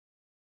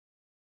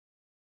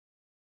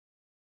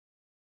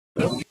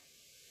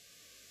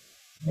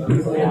All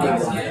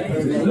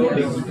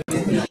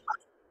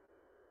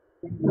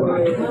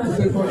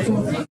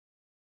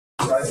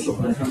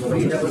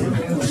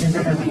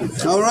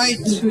right.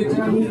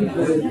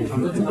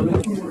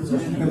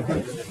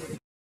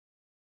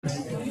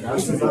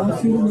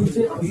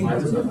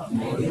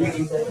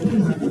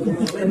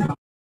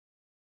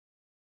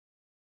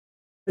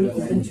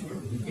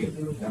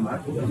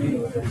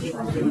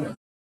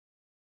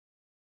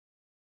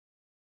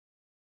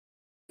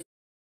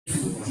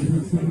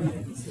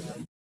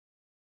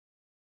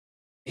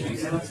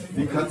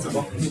 Die kannst du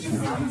doch nicht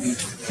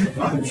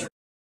machen.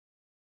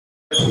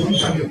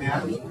 Ich bin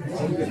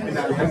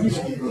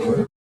allergisch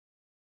gegen.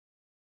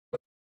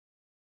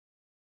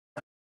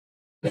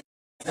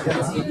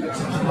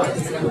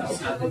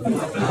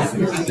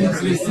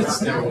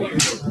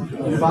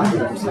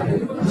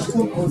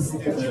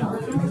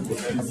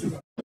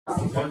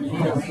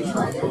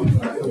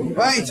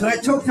 Right, I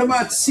talked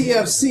about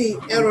CRC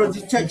error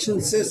detection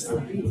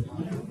system.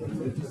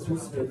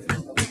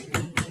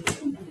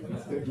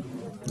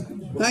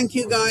 Thank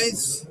you,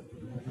 guys.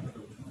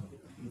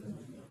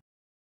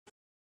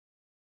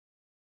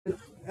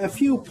 A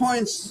few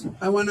points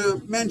I want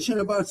to mention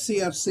about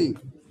CRC.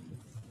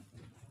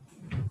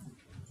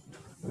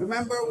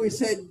 Remember, we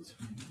said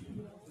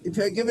if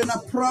you're given a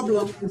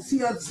problem in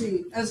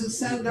CRC as a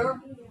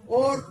sender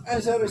or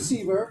as a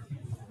receiver,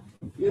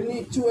 you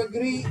need to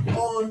agree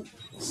on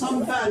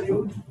some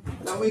value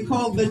that we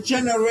call the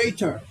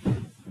generator.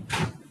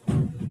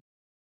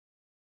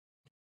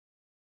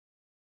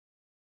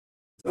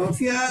 So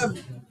if you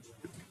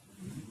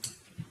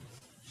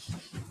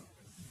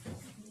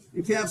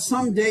have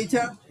some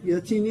data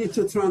that you need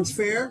to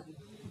transfer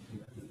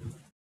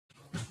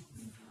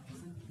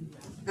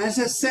as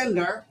a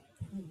sender,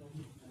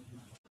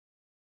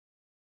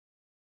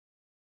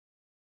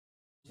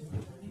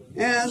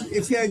 and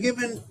if you are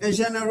given a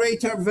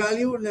generator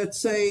value,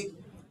 let's say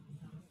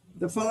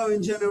the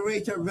following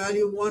generator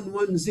value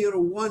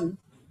 1101,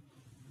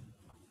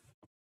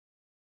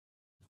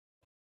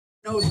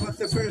 knows what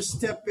the first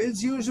step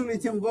is. Usually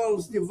it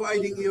involves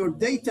dividing your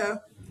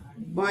data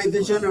by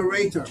the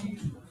generator.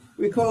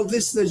 We call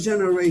this the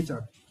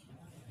generator.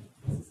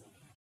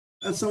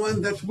 That's the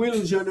one that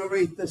will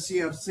generate the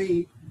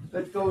CRC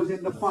that goes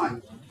in the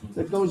file,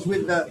 that goes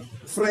with the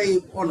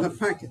frame or the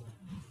packet.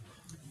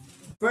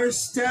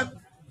 First step,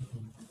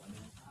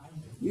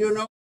 you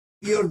know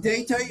your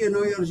data, you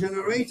know your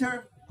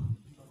generator.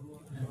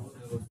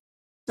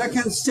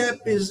 Second step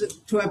is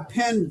to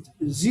append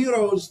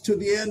zeros to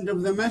the end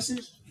of the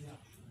message.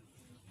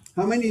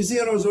 How many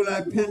zeros will I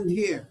append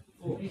here?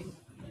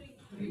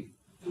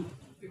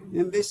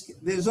 In this,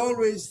 there's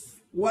always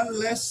one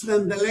less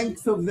than the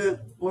length of the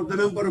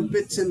number of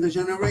bits in the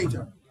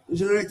generator. The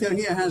generator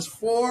here has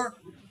 4,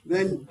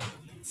 then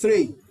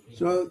 3.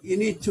 So you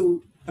need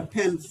to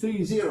append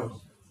 3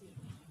 zeros.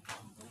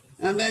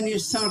 And then you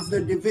start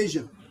the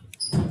division.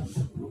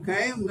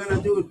 Okay, I'm going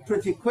to do it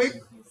pretty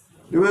quick.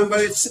 Remember,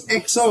 it's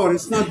XOR,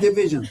 it's not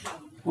division.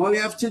 All you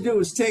have to do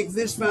is take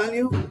this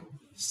value,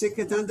 stick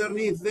it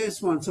underneath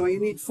this one. So you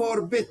need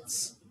 4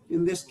 bits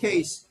in this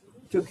case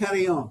to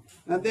carry on.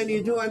 And then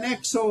you do an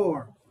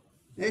XOR.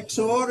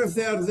 XOR, if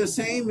they are the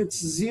same,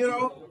 it's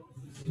 0.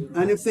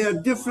 And if they are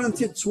different,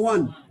 it's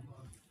 1.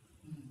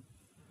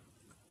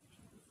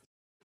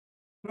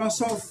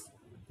 Cross off,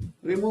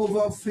 remove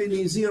off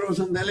any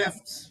zeros on the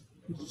left,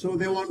 so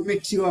they won't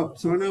mix you up.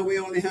 So now we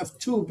only have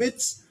 2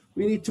 bits.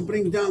 We need to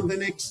bring down the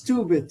next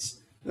 2 bits.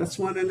 That's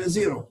 1 and a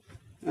 0.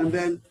 And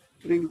then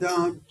bring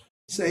down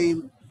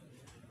same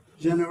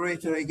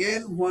generator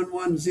again,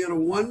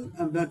 1101,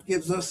 and that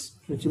gives us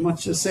pretty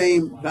much the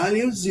same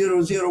values,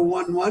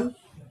 0011.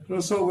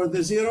 Cross over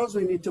the zeros.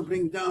 We need to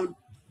bring down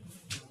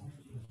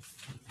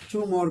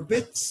 2 more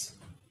bits.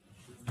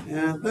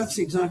 And that's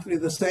exactly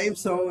the same.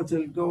 So it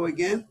will go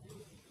again,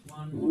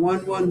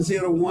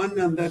 1101,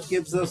 and that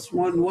gives us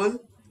 11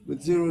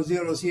 with 0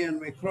 zeros here, and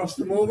we cross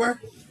them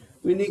over.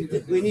 We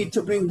need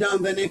to bring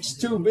down the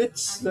next 2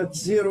 bits.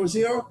 That's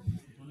 00,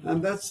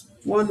 and that's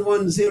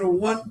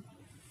 1101,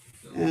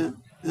 and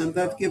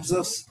that gives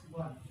us.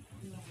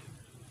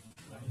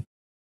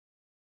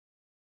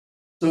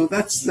 So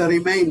that's the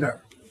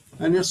remainder,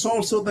 and it's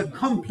also the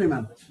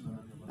complement,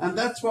 and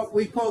that's what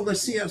we call the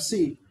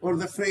CRC, or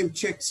the frame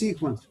check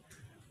sequence.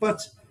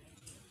 But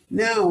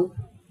now,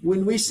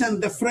 when we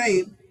send the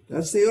frame,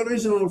 that's the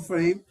original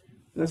frame,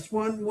 that's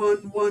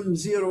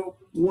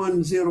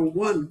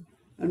 1110101,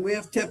 and we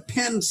have to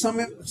append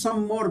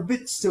some more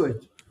bits to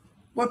it.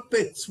 What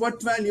bits?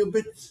 What value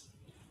bits?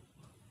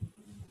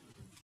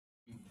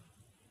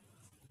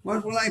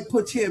 What will I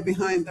put here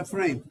behind the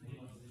frame?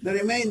 The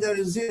remainder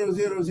is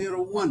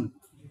 0001.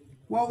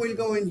 What will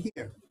go in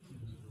here?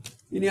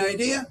 Any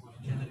idea?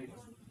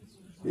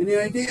 Any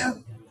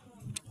idea?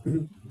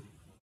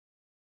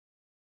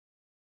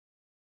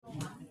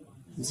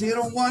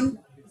 01?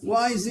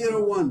 Why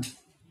 01?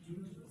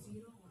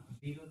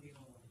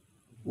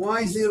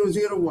 Why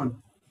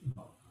 001?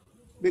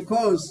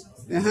 Because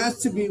there has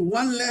to be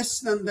 1 less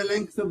than the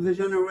length of the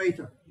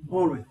generator,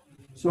 always.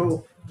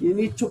 So you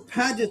need to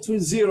pad it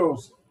with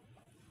zeros.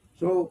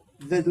 So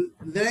the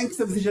length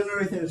of the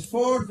generator is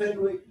 4,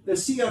 then the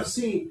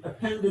CRC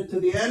appended to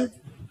the end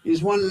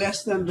is 1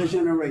 less than the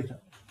generator.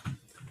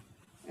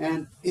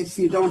 And if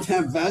you don't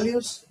have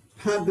values,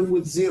 pad them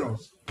with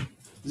zeros.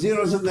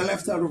 Zeros on the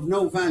left are of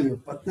no value,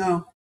 but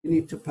now you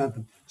need to pad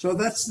them. So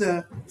that's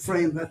the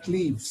frame that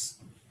leaves.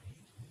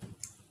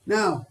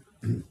 Now,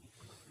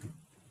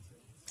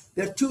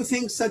 there are 2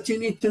 things that you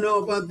need to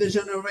know about the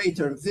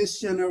generator, this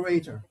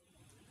generator,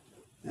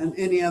 and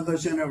any other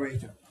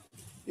generator.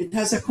 It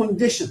has a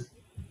condition.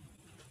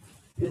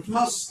 It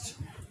must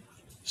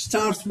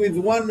start with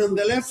 1 on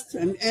the left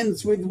and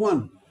ends with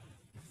 1.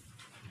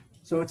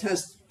 So it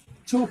has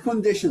 2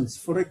 conditions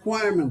for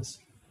requirements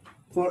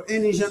for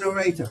any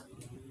generator.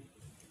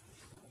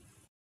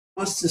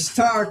 Must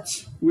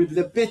start with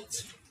the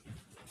bit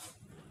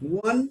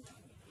 1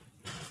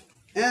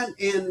 and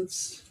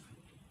ends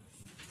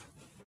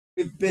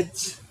with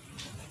bit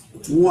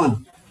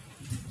 1.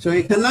 So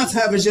you cannot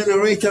have a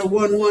generator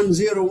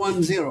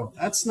 11010.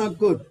 That's not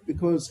good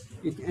because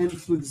it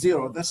ends with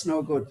 0. That's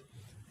no good.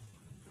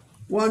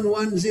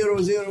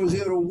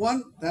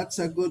 110001, that's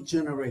a good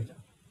generator.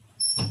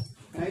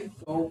 Okay,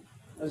 so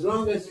as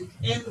long as it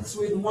ends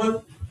with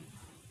 1,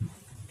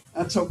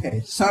 that's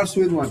okay. Starts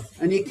with 1.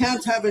 And you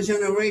can't have a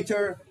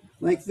generator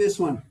like this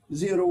one,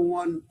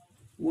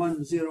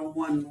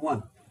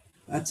 011011.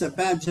 That's a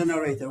bad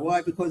generator.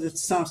 Why? Because it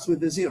starts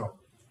with a 0.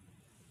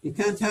 You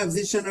can't have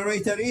this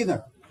generator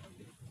either,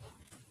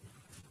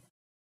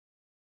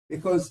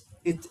 because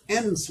it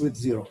ends with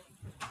 0.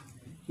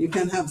 You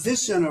can have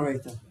this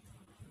generator.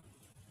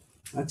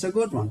 That's a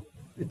good one.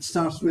 It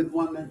starts with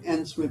 1 and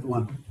ends with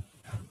 1.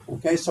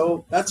 Okay,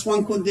 so that's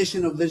one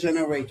condition of the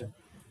generator.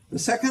 The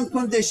second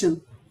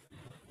condition,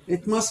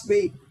 it must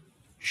be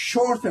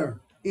shorter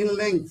in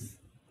length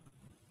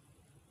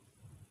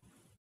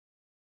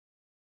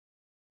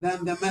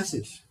than the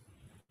message,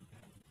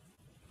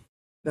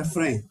 the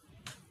frame.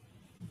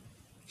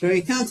 So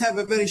you can't have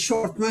a very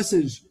short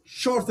message,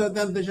 shorter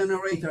than the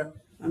generator,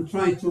 and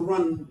try to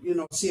run,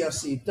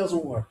 CRC. It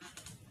doesn't work.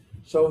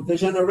 So the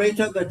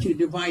generator that you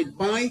divide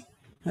by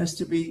has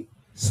to be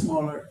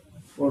smaller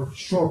or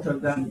shorter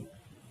than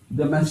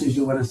the message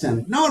you want to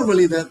send.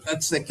 Normally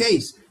that's the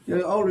case.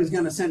 You're always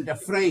going to send a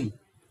frame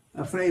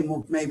of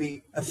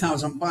maybe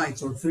 1,000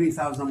 bytes or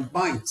 3,000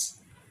 bytes.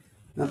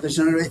 Now the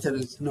generator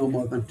is no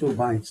more than 2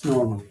 bytes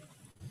normally.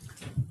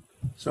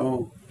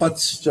 So, but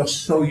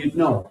just so you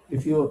know,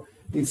 if you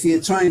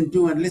try and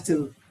do a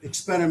little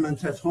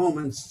experiment at home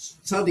and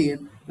study it,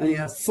 and you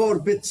have 4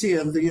 bits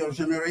here and your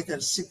generator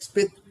is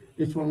 6-bit,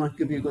 it will not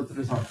give you good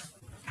results.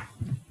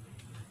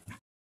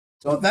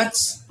 So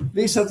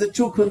these are the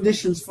 2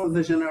 conditions for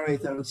the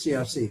generator of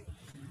CRC.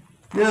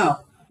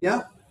 Now,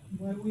 yeah?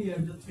 Why we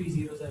have the 3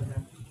 zeros at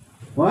that?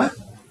 What?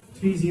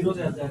 3 zeros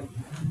at that.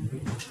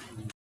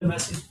 The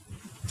message.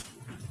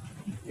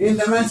 In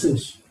the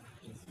message.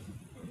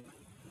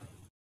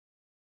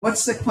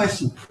 What's the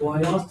question?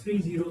 Why are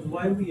 3 zeros?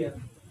 Why we have?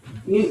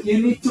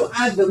 You need to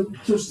add them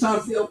to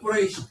start the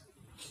operation.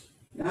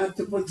 You have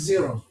to put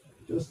 0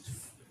 just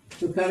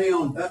to carry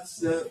on. That's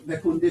the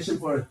condition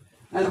for it.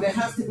 And they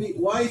have to be,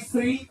 why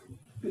 3?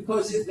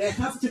 Because they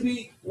have to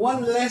be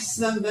 1 less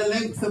than the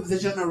length of the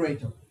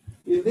generator.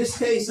 In this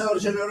case, our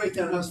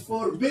generator has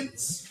 4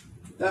 bits.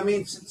 That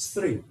means it's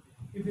 3.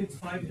 If it's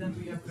 5, then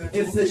we have to add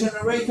If the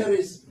generator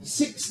is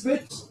 6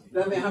 bits,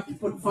 then we have to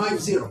put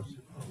 5 zeros.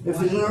 If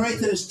the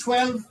generator is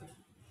 12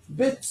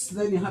 bits,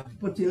 then you have to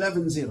put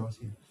 11 zeros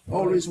here.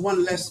 Always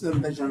 1 less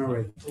than the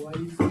generator. Why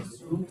is this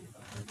true?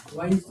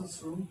 Why is this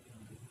true?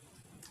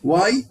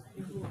 Why?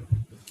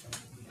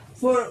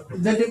 For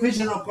the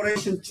division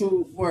operation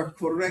to work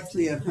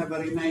correctly and have a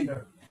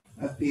remainder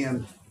at the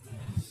end.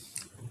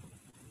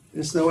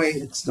 It's the way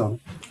it's done.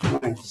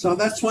 Right. So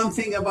that's one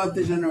thing about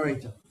the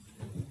generator.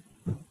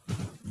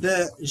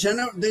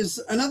 There's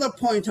another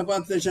point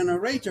about the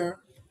generator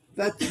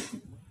that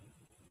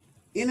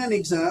in an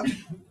exam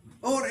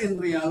or in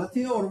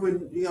reality, or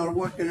when you're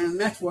working in a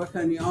network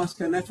and you ask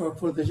a network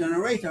for the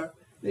generator,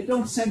 they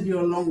don't send you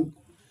along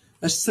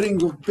a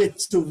string of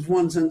bits of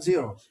 1s and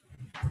 0s.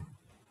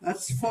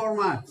 That's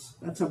format.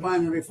 That's a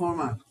binary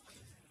format.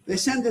 They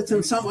send it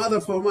in some other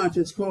format.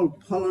 It's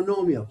called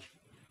polynomial.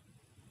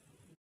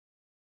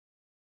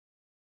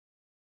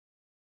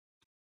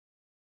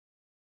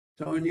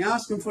 So when you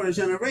ask them for a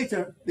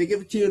generator, they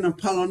give it to you in a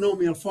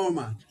polynomial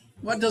format.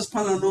 What does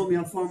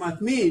polynomial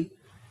format mean?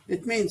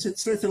 It means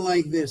it's written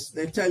like this.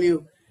 They tell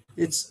you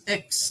it's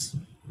x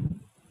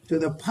to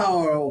the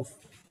power of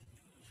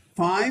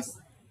 5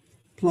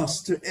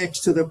 plus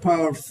x to the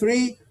power of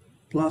 3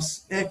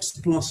 plus x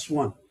plus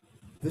 1.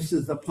 This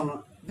is a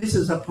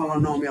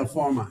polynomial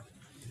format.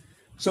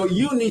 So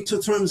you need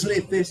to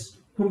translate this,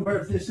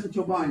 convert this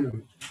into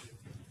binary.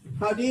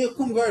 How do you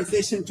convert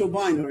this into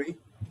binary?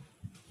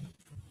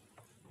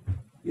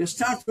 You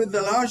start with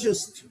the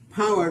largest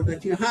power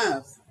that you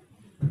have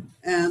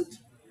and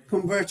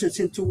convert it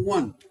into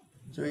 1.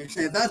 So you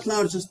say that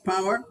largest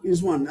power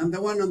is 1, and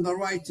the one on the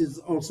right is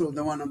also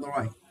the one on the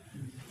right.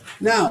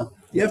 Now,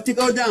 You have to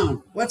go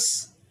down.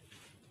 What's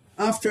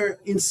after,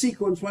 in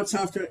sequence, what's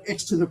after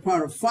x to the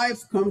power of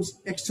 5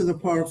 comes x to the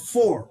power of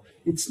 4.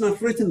 It's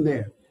not written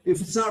there. If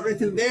it's not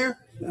written there,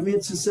 that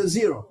means it's a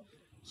 0.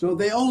 So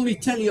they only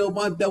tell you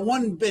about the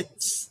 1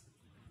 bits.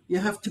 You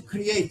have to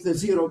create the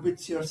 0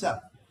 bits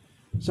yourself.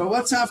 So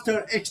what's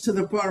after x to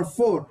the power of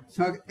 4?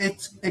 So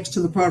x to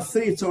the power of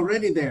 3, it's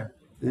already there.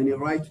 Then you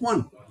write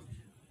 1.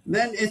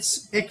 Then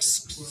it's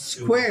x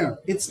squared.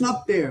 It's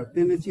not there.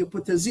 Then you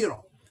put a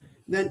 0.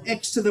 Then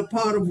x to the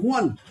power of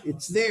 1,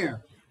 it's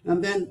there.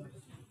 And then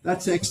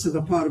that's x to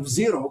the power of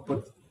 0,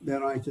 but they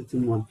write it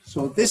in 1.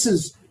 So this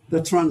is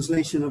the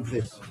translation of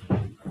this.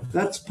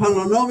 That's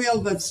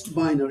polynomial, that's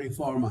binary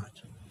format.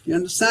 You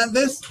understand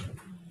this?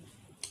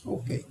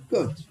 Okay,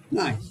 good,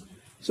 nice.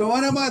 So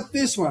what about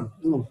this one?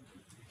 Look,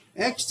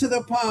 x to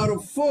the power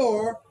of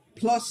 4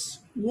 plus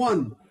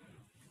 1.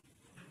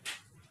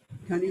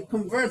 Can you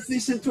convert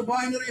this into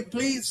binary,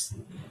 please?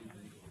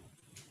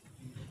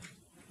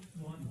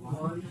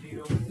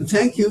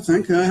 Thank you,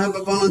 thank you. I have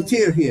a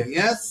volunteer here.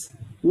 Yes?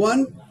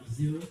 1,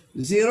 0,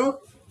 0,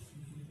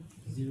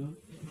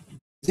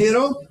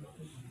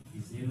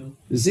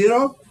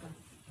 0,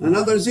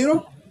 another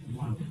 0,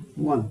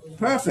 1.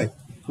 Perfect.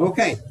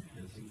 Okay.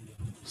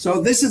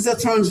 So this is the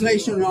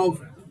translation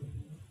of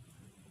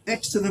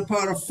x to the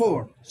power of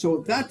 4. So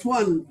that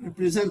one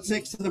represents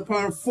x to the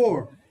power of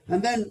 4.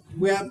 And then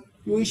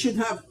we should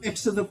have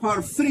x to the power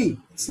of 3.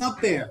 It's not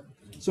there.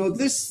 So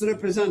this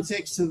represents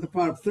x to the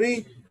power of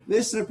 3.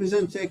 This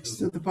represents x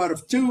to the power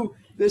of 2.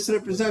 This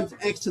represents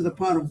x to the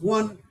power of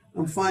 1.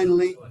 And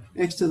finally,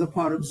 x to the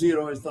power of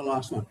 0 is the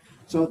last one.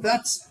 So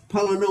that's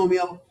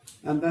polynomial,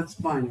 and that's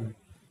binary.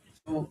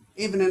 So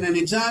even in an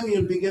exam,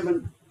 you'll be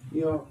given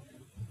your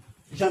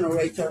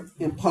generator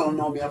in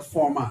polynomial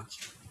format.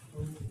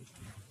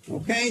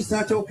 Okay, is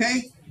that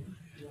okay?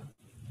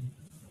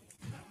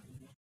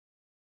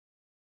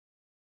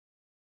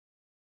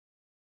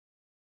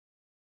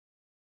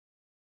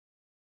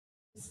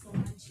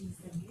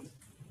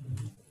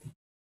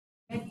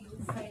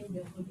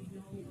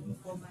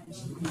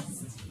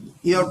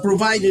 You're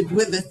provided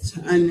with it,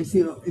 and if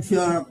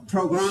you're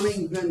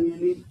programming, then you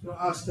need to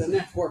ask the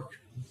network,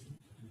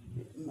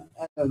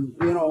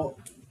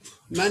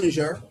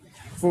 manager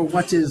for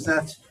what is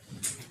that.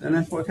 The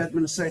network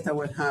administrator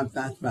will have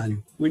that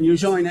value. When you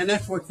join a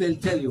network, they'll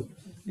tell you.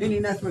 Any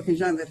network you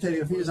join, they'll tell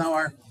you, here's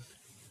our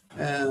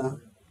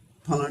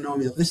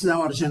polynomial. This is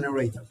our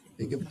generator.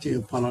 They give it to you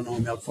in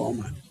polynomial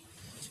format.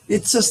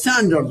 It's a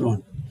standard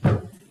one.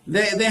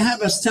 They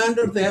have a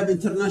standard, they have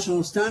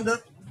international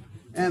standard,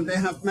 and they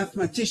have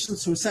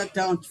mathematicians who sat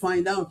down to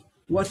find out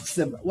what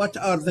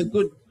are the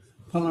good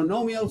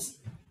polynomials,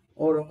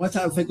 or what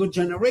are the good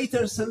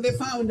generators, and they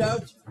found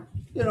out,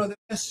 the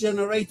best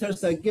generators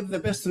that give the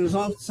best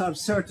results are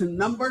certain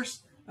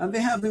numbers, and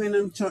they have them in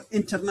an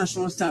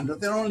international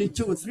standard. There are only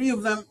 2 or 3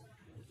 of them,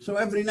 so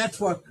every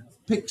network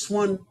picks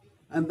one,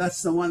 and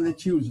that's the one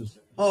that uses.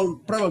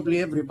 Probably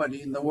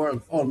everybody in the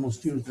world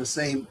almost uses the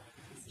same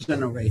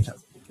generator.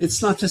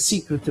 It's not a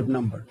secretive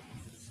number,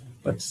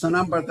 but it's a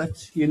number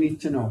that you need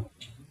to know.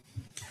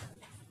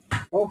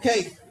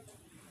 Okay.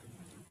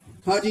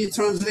 How do you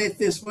translate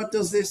this? What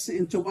does this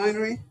into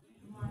binary?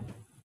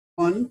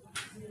 1,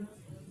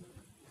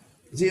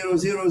 0,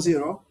 0,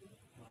 0,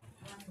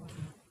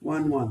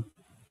 1, 1.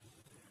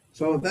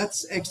 So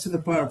that's x to the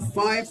power of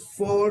 5,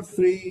 4,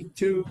 3,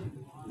 2,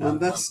 and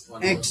that's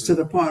x to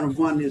the power of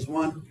 1 is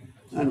 1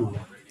 and 1.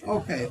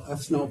 Okay,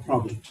 that's no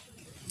problem.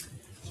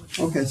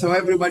 Okay, so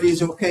everybody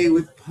is okay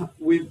with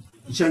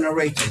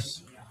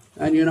generators,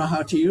 and you know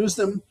how to use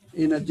them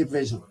in a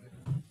division.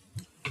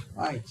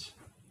 Right.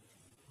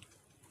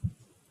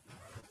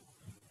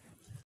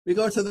 We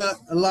go to the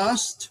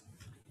last,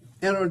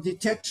 error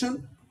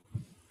detection,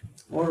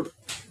 or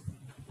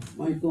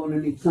might go on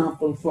an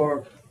example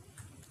for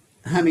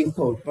Hamming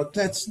code, but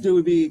let's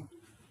do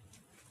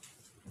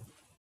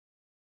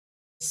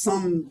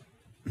some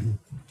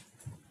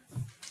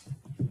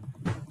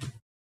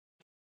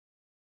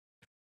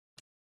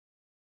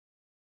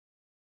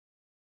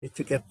need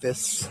to get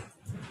this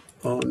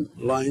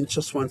online.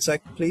 Just 1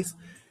 second, please.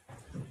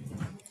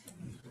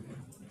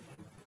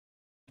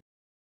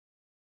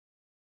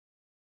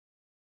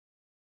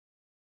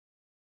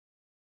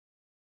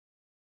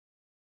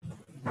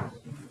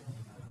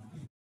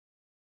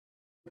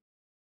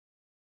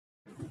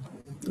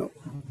 No,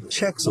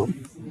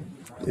 checksum.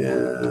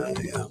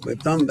 Yeah, we've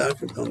done that.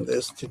 We've done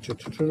this.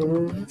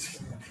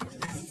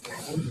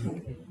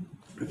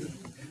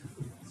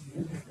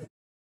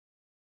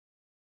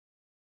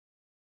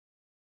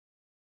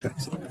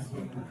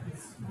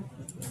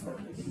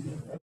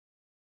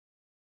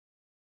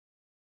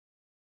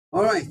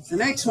 All right, the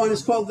next one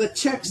is called the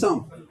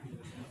checksum.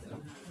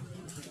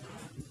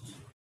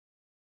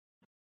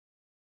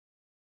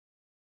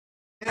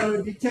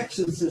 Error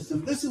detection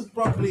system. This is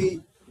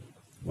probably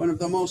one of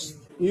the most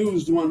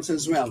used ones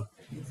as well.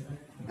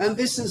 And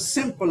this is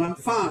simple and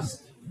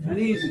fast and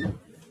easy.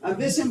 And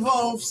this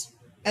involves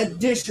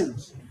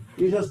additions.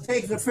 You just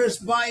take the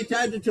first byte,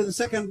 add it to the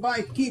second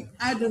byte, keep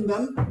adding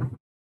them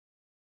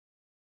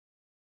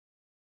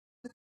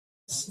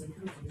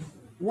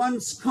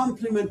one's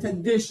complement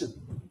addition.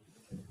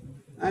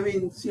 I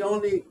mean, you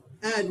only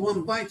add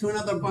one byte to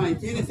another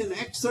byte. Anything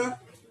extra,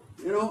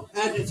 you know,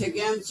 add it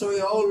again, so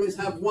you always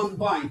have one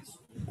byte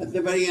at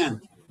the very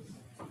end.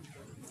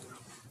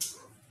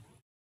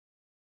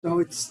 So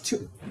it's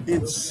two.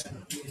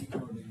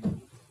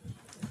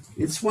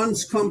 It's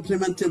one's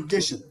complement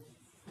addition.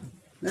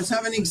 Let's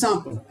have an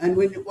example. And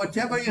when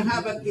whatever you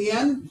have at the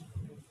end,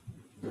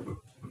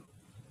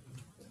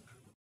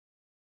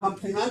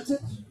 complement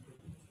it,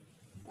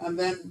 and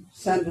then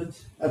send it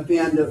at the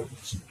end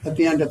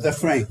of the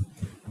frame.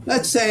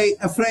 Let's say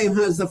a frame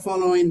has the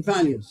following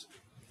values: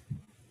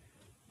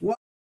 1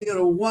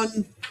 0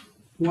 1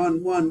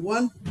 1 1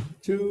 1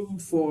 2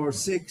 4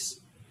 6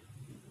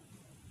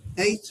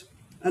 8.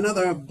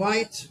 Another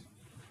byte.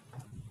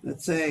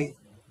 Let's say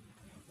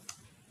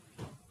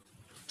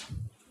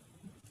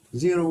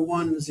 0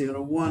 1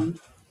 0 1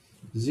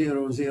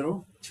 0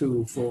 0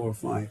 2 4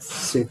 5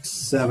 6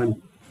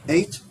 7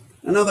 8.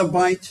 Another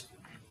byte.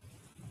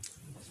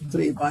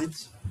 3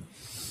 bytes.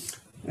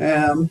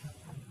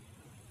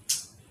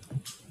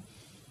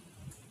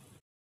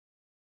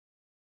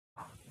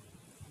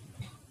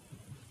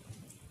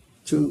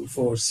 2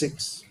 4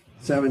 6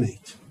 7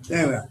 8.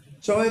 There we are.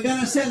 So we're going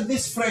to send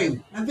this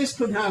frame, and this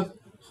could have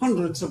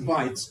hundreds of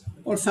bytes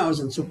or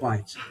thousands of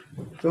bytes.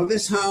 So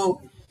this is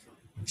how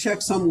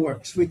checksum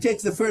works. We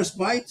take the first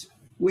byte,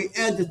 we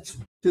add it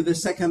to the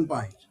second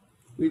byte.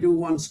 We do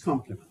one's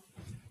complement.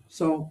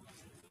 So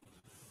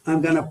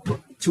I'm going to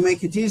put, to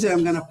make it easier,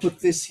 I'm going to put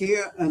this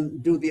here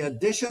and do the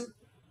addition.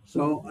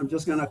 So I'm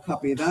just going to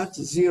copy that,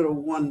 0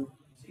 1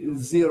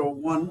 0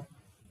 1,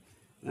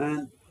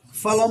 and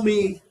follow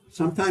me.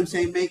 Sometimes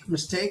I make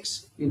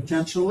mistakes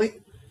intentionally,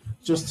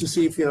 just to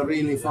see if you're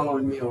really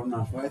following me or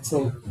not, right?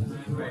 So,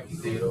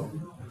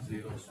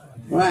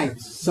 right,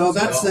 so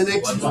that's the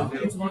next one.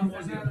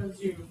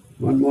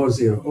 One more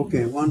zero.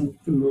 Okay, 1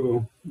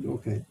 2.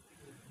 Okay,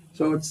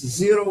 so it's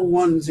 0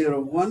 1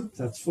 0 1.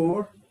 That's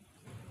 4.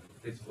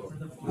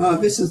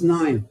 This is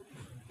 9.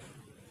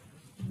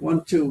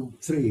 1 2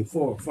 3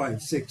 4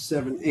 5 6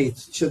 7 8.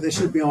 So there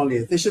should be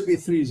only, there should be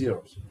 3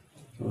 zeros.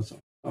 So,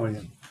 oh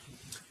yeah.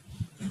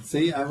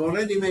 See, I've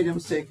already made a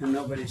mistake and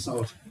nobody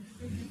saw it.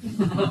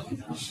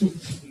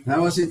 That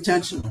was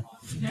intentional.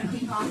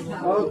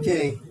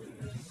 Okay,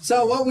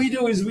 so what we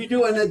do is we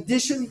do an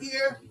addition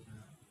here.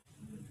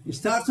 You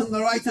start on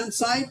the right hand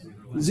side,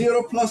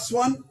 0 plus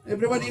 1.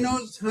 Everybody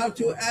knows how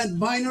to add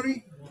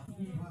binary?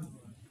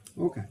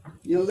 Okay,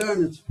 you'll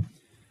learn it.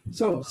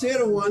 So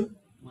 0 1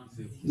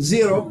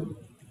 0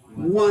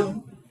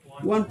 1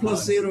 1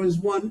 plus 0 is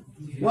 1.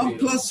 1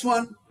 plus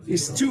 1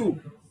 is 2.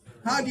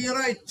 How do you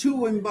write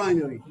 2 in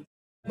binary?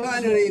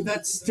 Binary,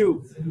 that's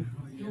 2.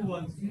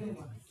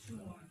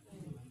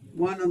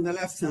 1 on the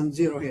left and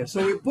 0 here.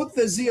 So we put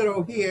the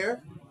 0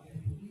 here,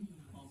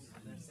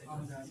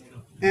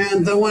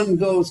 and the 1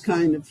 goes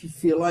kind of,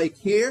 if you like,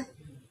 here.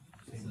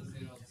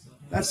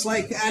 That's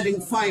like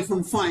adding 5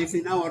 and 5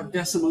 in our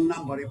decimal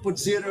number. You put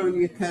 0 and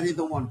you carry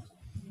the 1,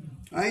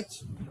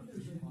 right?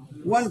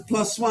 1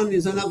 plus 1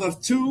 is another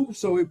 2,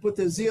 so we put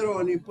a 0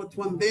 and you put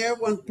 1 there.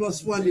 1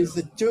 plus 1 is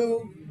the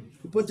 2.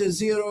 You put a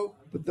 0,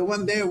 put the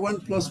 1 there. 1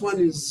 plus 1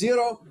 is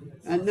 0,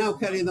 and now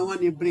carry the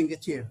 1, you bring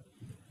it here.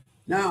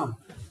 Now,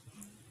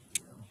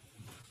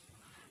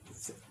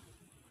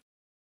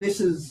 this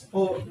is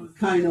all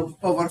kind of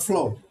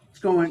overflow. It's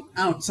going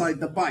outside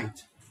the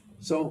byte.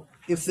 So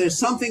if there's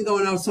something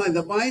going outside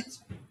the byte,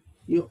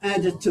 you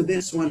add it to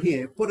this one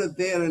here. Put it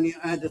there and you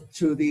add it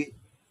to the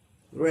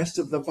rest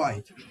of the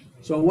byte.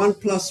 So 1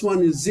 plus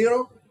 1 is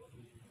 0.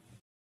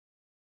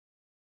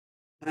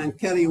 And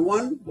carry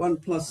 1. 1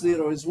 plus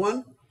 0 is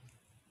 1.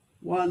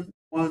 1,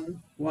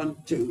 1, 1,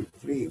 2,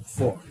 3,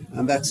 4.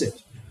 And that's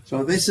it.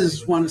 So this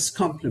is one's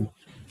complement.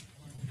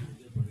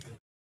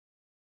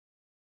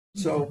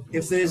 So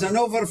if there's an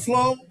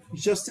overflow,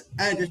 just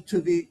add it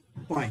to the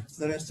byte,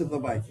 the rest of the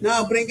byte.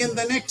 Now bring in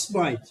the next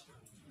byte.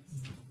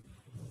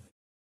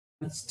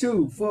 That's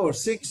 2, 4,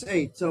 6,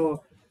 8.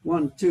 So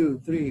 1,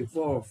 2, 3,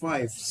 4,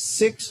 5,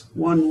 6,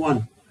 1,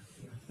 1.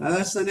 Now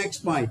that's the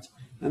next byte.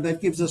 And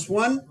that gives us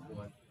 1.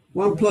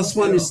 1 plus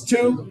 1 is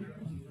 2.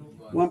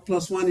 1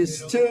 plus 1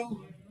 is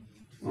 2.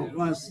 1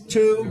 plus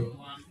 2.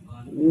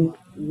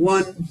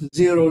 1,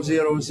 0,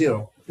 0,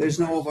 0. There's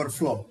no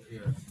overflow.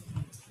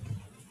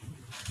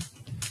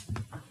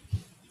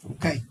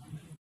 Okay.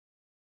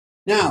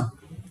 Now,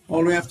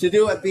 all we have to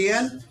do at the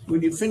end,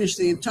 when you finish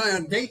the entire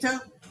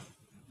data,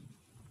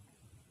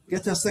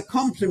 get us the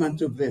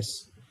complement of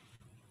this.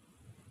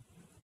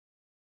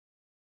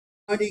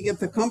 How do you get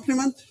the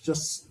complement?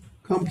 Just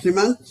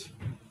complement.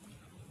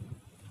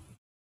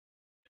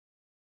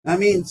 That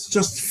means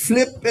just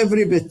flip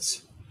every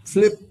bit.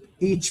 Flip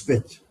each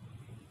bit.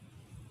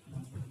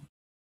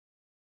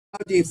 How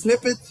do you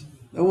flip it?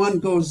 The 1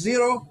 goes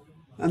 0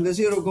 and the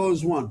 0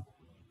 goes 1.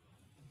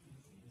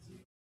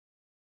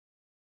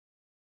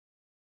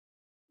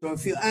 So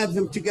if you add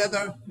them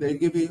together, they'll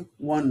give you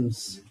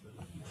 1s.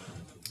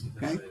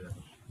 Okay.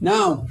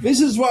 Now, this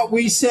is what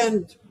we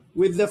send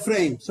with the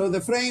frame. So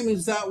the frame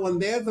is that one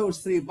there, those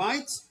 3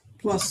 bytes,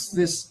 plus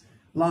this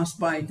last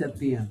byte at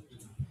the end.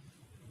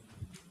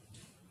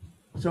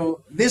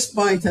 So this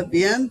byte at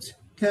the end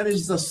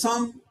carries the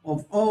sum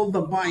of all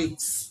the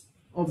bytes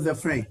of the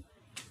frame,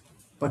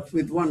 but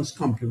with 1's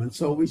complement.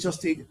 So we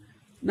just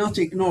not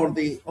ignore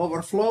the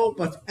overflow,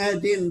 but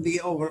add in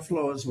the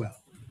overflow as well.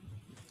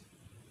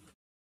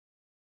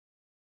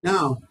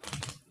 Now,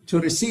 to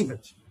receive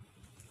it,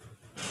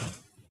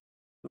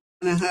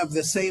 I'm going to have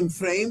the same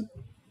frame.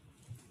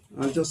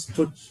 I'll just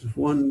put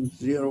 1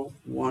 0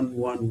 1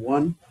 1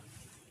 1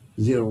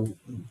 0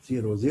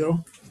 0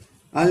 0.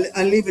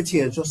 I'll leave it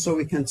here just so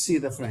we can see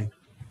the frame.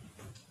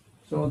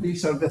 So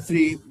these are the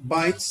 3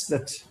 bytes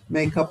that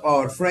make up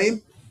our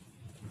frame.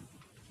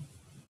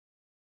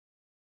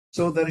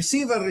 So the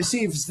receiver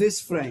receives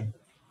this frame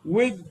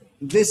with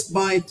this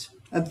byte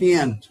at the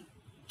end.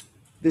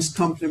 This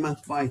complement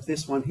byte,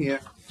 this one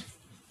here,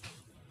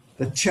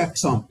 the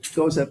checksum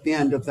goes at the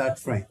end of that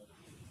frame.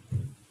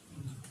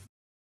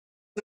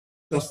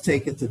 Just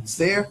take it, it's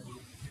there.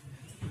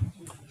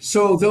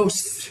 So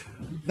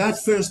that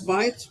first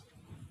byte,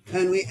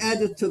 and we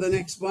add it to the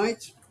next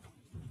byte.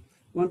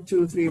 1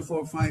 2 3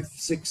 4 5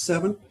 6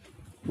 7.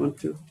 1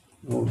 2.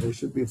 Oh, there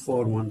should be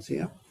 4 ones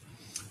here.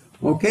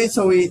 Okay,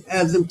 so we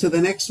add them to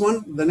the next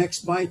one, the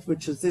next byte,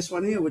 which is this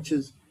one here, which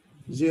is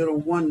 0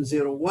 1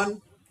 0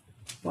 1,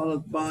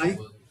 followed by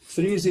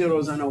 3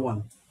 zeros and a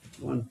 1.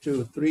 1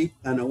 2 3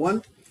 and a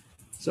 1.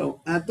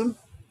 So add them.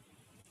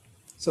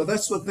 So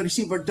that's what the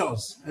receiver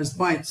does as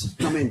bytes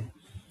come in.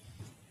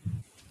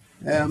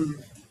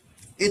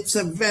 It's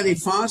a very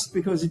fast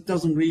because it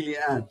doesn't really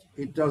add.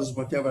 It does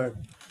whatever,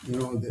 you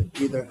know,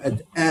 either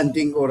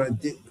adding or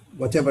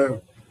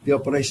whatever the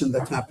operation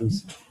that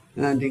happens,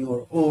 adding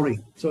or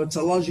ORing. So it's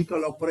a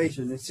logical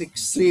operation. It's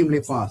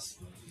extremely fast.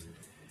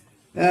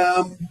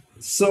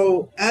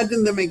 So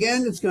adding them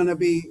again, it's going to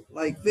be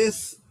like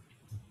this.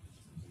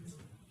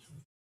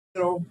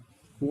 0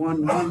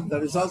 1 1.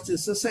 The result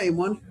is the same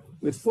one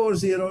with 4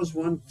 zeros,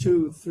 1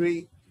 2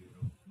 3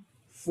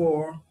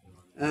 4.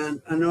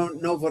 And an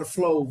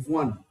overflow of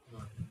 1.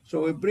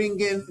 So we bring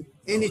in,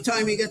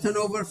 anytime you get an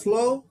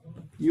overflow,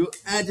 you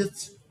add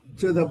it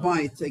to the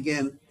byte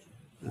again.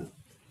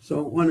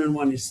 So 1 and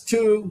 1 is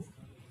 2,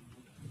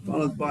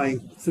 followed by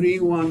 3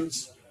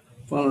 ones,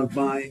 followed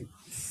by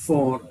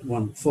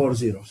 4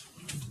 zeros.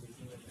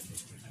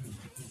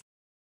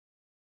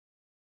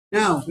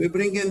 Now we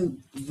bring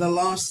in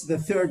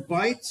the third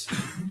byte,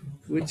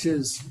 which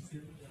is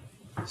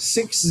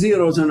 6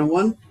 zeros and a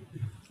 1,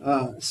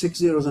 6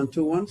 zeros and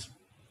 2 ones.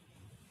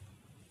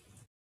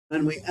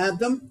 And we add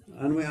them,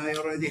 and I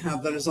already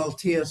have the result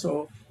here,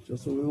 so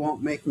just so we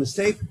won't make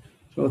mistake.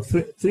 So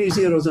 3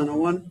 zeros and a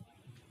 1,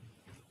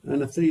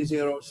 and a 3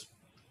 zeros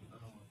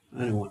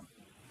and a 1.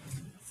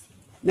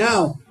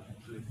 Now,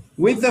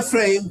 with the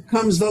frame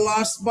comes the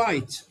last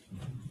byte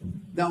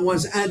that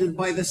was added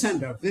by the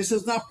sender. This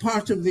is not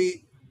part of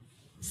the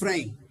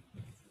frame,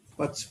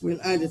 but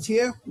we'll add it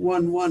here.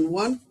 1 1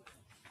 1,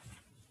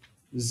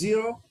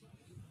 0,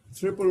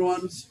 triple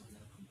ones,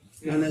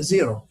 and a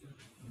 0.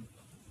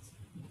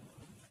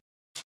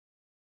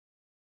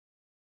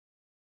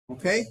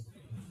 Okay,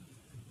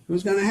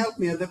 who's going to help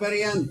me at the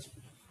very end?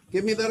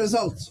 Give me the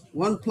results.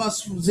 1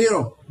 plus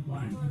 0.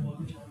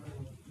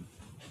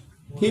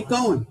 Keep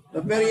going,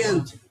 the very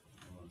end.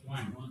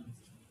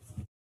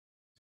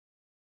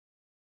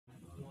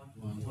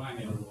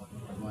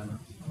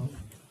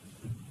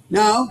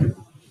 Now,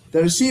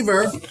 the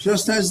receiver,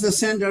 just as the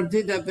sender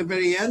did at the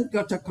very end,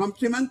 got a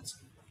complement.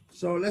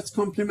 So let's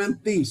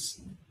complement these.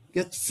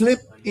 Flip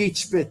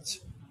each bit.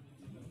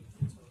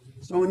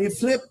 So when you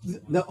flip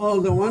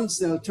all the ones,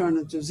 they'll turn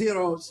into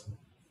zeros.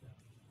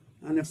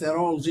 And if they're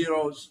all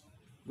zeros,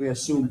 we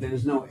assume there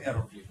is no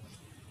error.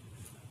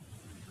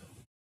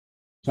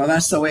 So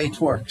that's the way it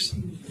works.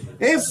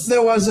 If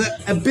there was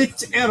a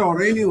bit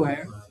error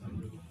anywhere,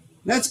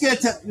 let's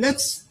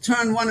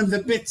turn one of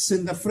the bits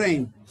in the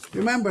frame.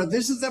 Remember,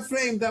 this is the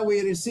frame that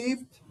we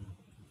received,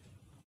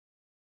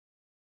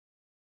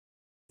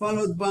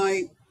 followed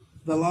by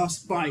the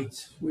last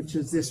byte, which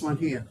is this one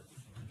here,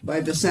 by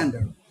the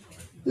sender.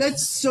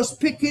 Let's just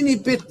pick any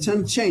bit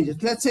and change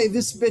it. Let's say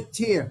this bit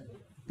here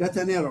got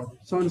an error.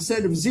 So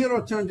instead of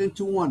 0, turned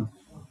into 1.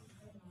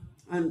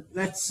 And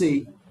let's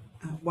see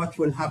what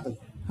will happen.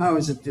 How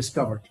is it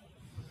discovered?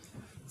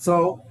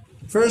 So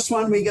first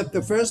one, we get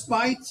the first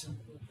byte.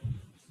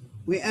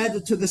 We add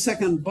it to the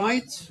second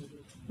byte.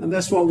 And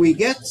that's what we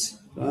get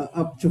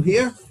up to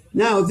here.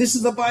 Now, this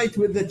is the byte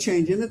with the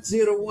change in it.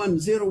 0, 1,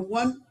 0,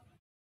 1,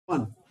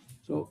 1.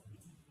 So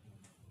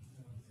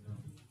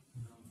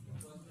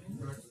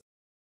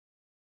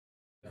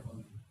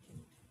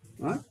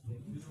what?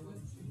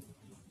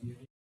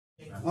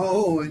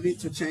 Oh, I need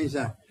to change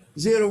that.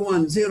 0,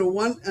 1, 0,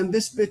 1, and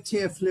this bit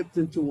here flipped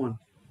into 1.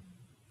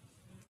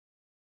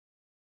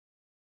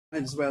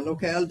 Might as well.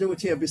 Okay, I'll do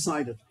it here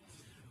beside it.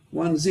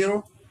 1,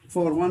 0,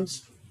 4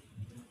 ones,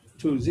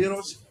 2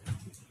 zeros,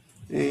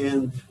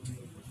 and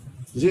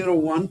 0,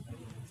 1,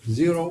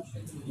 0,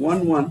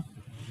 1, 1.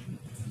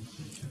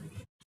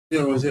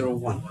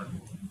 001.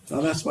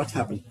 So that's what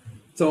happened.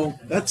 So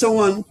that's a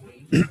 1,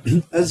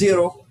 a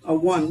 0, a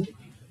 1,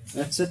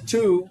 that's a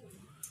 2.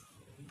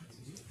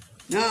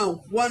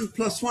 Now 1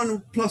 plus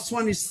 1 plus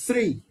 1 is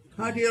 3.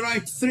 How do you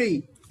write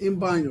 3 in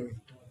binary?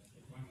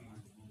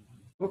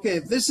 Okay,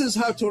 this is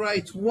how to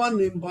write 1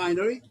 in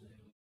binary.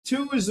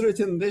 2 is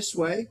written this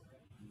way,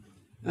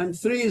 and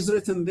 3 is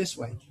written this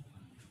way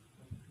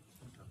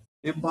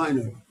in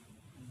binary.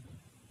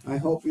 I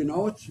hope you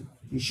know it.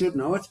 You should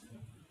know it.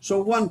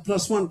 So 1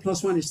 plus 1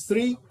 plus 1 is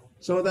 3.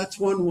 So that's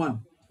 1,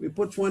 1. We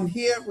put 1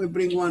 here, we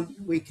bring 1,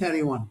 we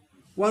carry 1.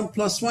 1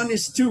 plus 1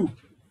 is 2.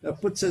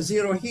 That puts a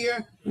 0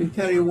 here and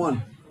carry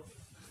 1.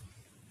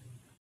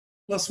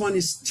 Plus 1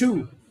 is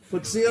 2.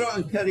 Put 0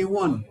 and carry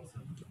 1.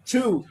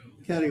 2,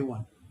 carry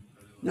 1.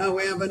 Now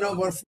we have an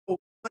overflow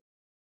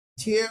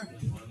here,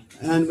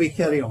 and we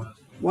carry on.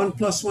 1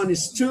 plus 1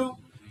 is 2,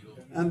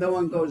 and the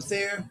 1 goes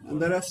there, and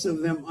the rest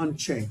of them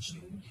unchanged.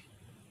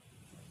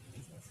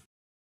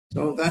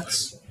 So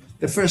that's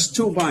the first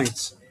 2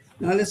 bytes.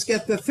 Now let's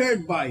get the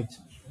third byte.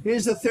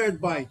 Here's the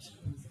third byte.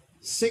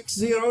 6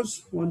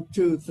 zeros, 1,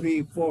 2,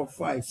 3, 4,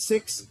 5,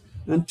 6,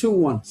 and 2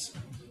 ones.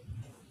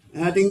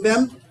 Adding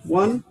them,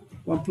 1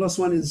 plus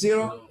 1 is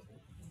 0,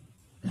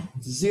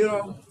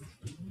 0,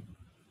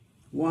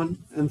 1,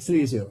 and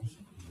 3 zeros.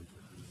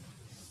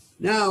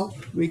 Now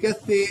we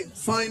get the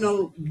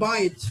final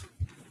byte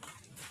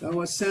that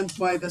was sent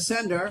by the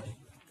sender.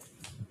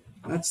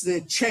 That's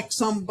the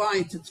checksum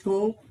byte, it's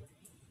called.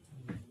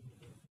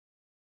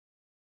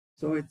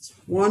 So it's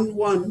 1,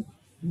 1,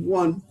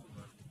 1,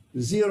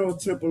 0,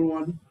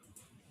 111,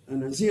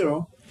 and a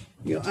 0.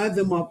 You add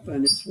them up,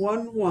 and it's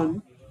 1,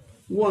 1,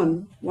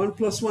 1. 1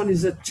 plus 1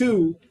 is a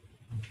 2.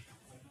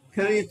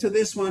 Carry it to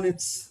this one,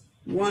 it's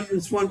 1.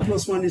 It's 1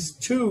 plus 1 is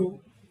 2.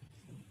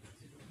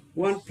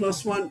 1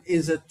 plus 1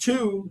 is a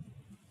 2.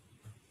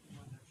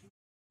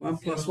 1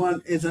 plus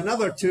 1 is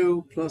another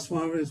 2. Plus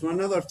 1 is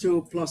another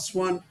 2 plus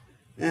 1,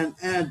 and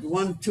add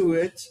 1 to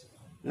it,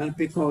 and it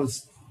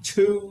becomes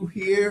 2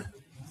 here.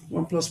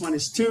 1 plus 1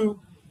 is 2.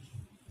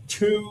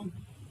 2.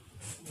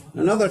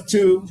 Another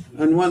 2,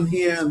 and 1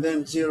 here, and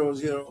then 0,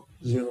 0,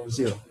 0,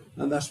 0.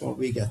 And that's what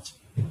we get.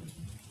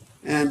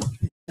 And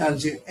it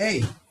tells you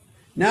A.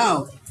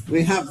 Now,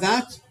 we have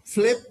that.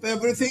 Flip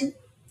everything.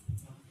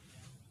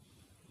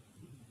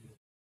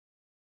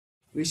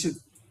 We should,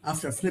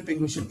 after flipping,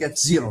 we should get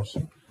zeros.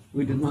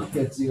 We did not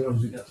get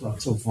zeros, we got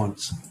lots of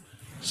ones.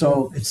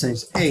 So it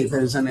says, A,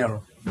 there is an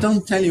error.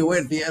 Don't tell you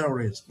where the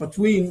error is, but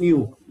we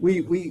knew.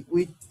 We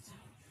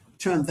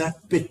turned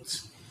that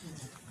bit.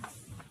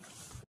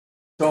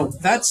 So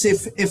that's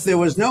if there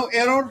was no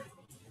error,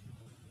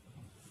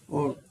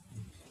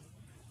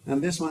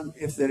 and this one,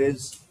 if there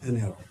is an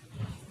error.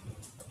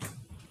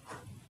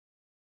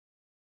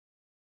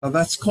 So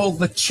that's called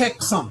the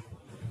checksum.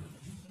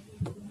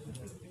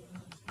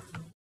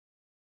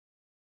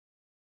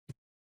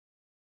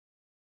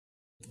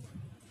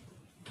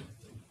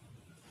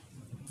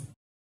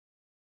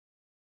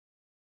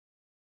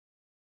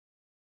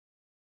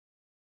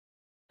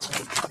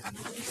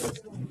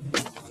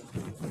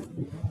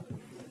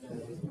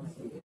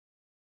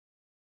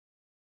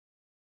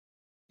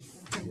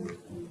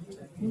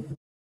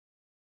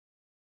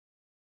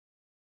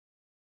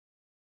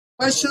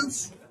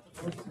 Questions?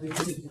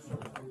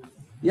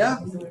 Yeah?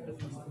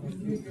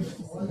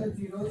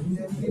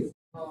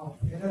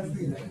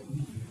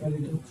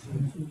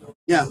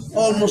 Yeah,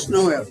 almost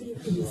no error.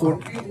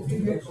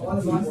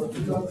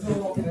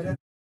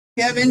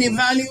 You have any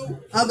value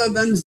other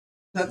than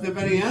at the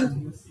very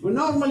end? Well,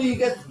 normally you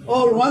get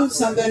all ones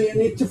and then you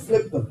need to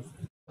flip them.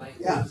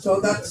 Yeah,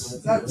 so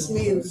that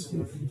means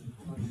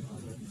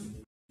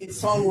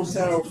it's almost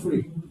error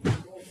free.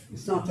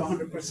 It's not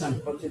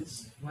 100%, but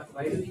it's.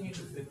 Why do we need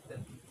to flip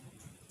them?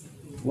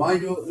 Why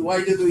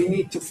do we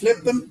need to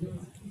flip them?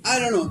 I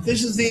don't know.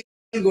 This is the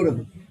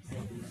algorithm.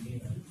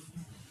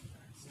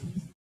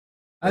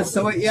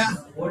 So yeah.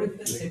 What if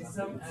the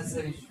checksum has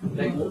an issue?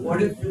 Like,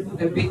 what if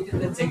a bit in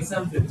the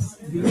checksum flips?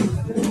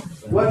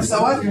 What's the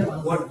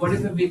what? What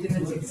if a bit in the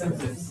checksum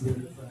flips?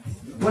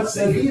 What's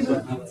the reason?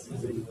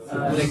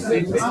 Like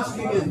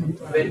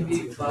when we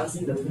pass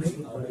the flip,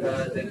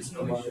 there is no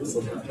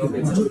issue. No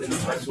bits of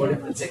flips. But what if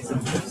the checksum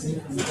flips?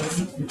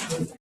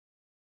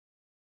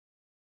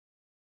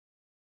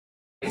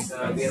 We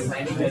are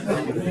finding that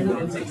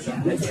checksum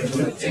that we are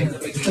going to check the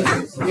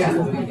beginning. Yeah.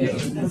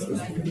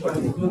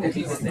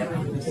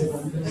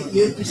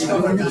 You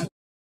discovered that.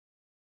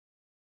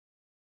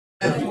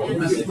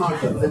 As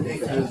part of the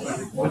data.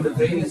 When the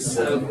brain is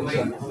going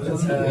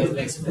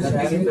like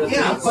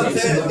Yeah, but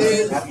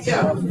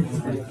yeah.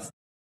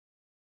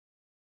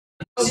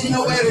 Doesn't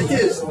know where it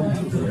is.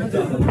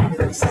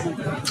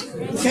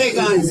 Okay,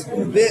 guys,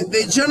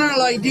 the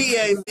general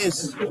idea in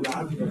this.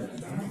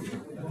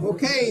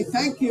 Okay,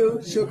 thank you.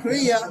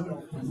 Shukriya.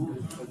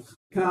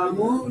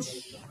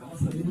 Kamush.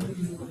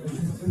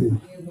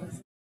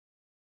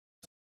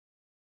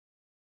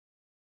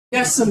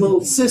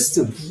 Decimal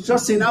systems,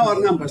 just in our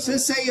numbers.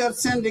 Let's say you're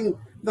sending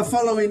the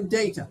following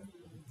data.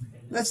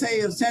 Let's say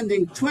you're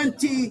sending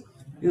 20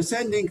 You're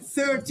sending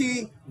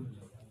 30,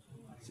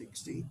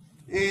 60,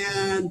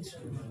 and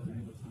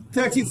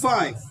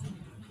 35.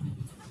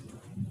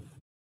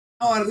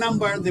 Our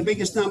number, the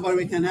biggest number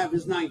we can have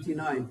is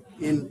 99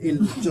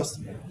 in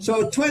just.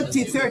 So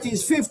 20, 30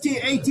 is 50,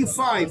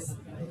 85.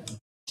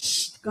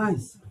 Shh,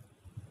 guys.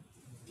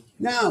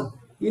 Now,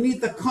 you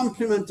need the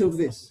complement of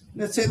this.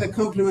 Let's say the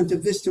complement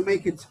of this to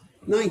make it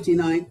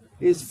 99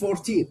 is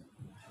 14.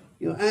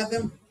 You add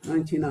them,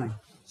 99.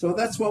 So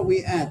that's what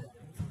we add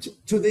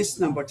to this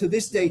number, to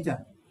this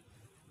data.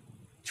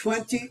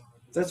 20,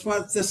 that's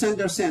what the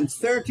sender sends.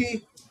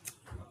 30,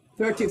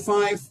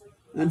 35,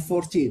 and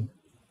 14.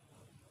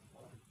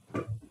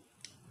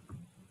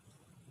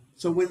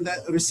 So when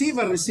the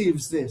receiver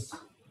receives this,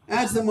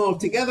 adds them all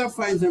together,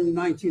 finds them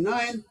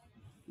 99.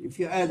 If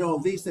you add all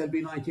these, there'll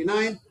be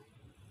 99.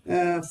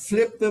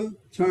 Flip them,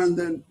 turn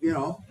them,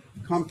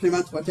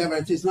 complement, whatever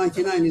it is.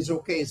 99 is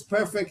okay, it's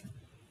perfect.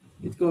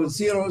 It goes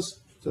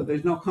zeros, so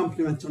there's no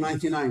complement to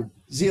 99.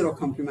 0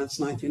 complements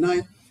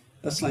 99.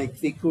 That's like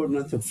the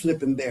coordinate of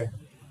flipping there.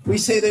 We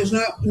say there's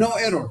no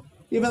error,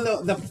 even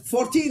though the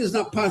 14 is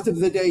not part of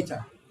the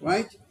data,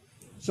 right?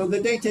 So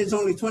the data is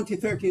only 20,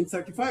 30, and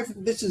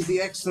 35. This is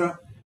the extra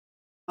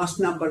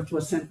last number that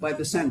was sent by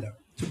the sender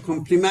to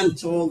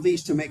complement all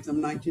these to make them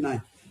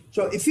 99.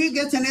 So if you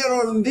get an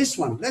error on this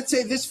one, let's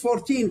say this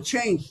 14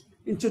 changed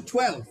into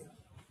 12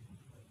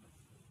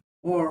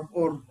 or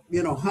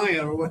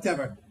higher or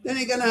whatever, then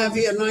you're going to have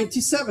here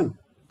 97.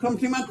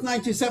 Complement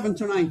 97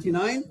 to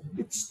 99,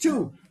 it's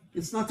 2.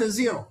 It's not a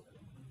 0.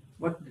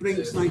 What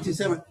brings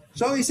 97?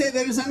 So we say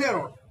there is an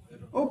error.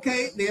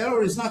 Okay, the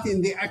error is not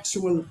in the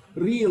actual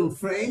real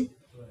frame,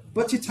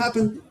 but it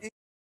happened,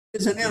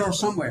 there's an error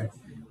somewhere.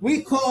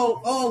 We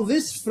call all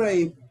this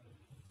frame,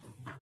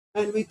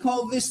 and we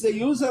call this the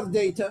user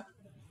data.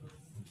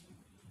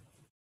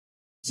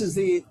 This is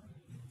the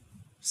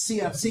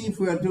CRC, if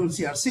we are doing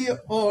CRC,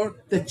 or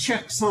the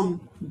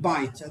checksum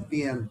byte at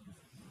the end.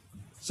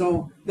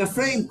 So the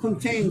frame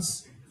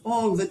contains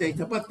all the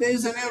data, but there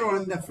is an error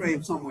in the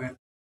frame somewhere.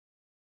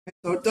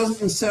 So it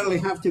doesn't necessarily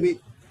have to be.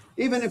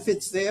 Even if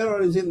it's the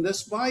error is in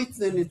this byte,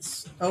 then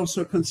it's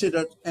also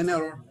considered an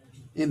error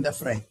in the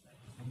frame.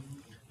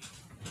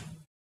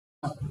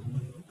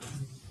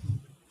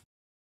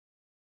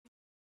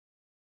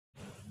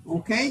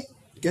 Okay,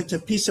 get a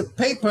piece of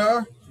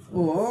paper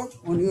or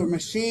on your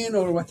machine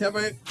or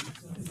whatever,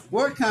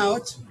 work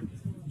out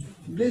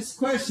this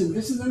question.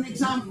 This is an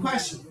exam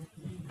question.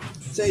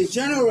 It says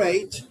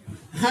generate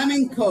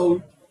Hamming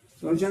code.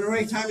 So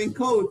generate Hamming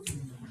code,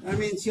 that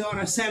means you're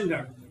a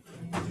sender.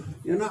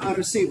 You're not a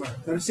receiver.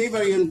 The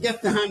receiver, you'll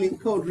get the Hamming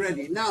code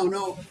ready. Now,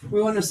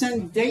 we want to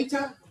send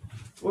data.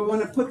 We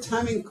want to put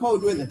Hamming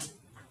code with it.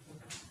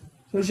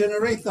 So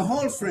generate the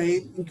whole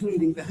frame,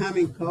 including the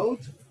Hamming code,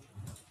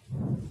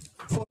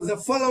 for the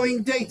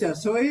following data.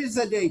 So here's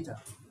the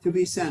data to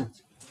be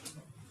sent.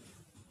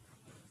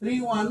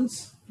 3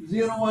 ones,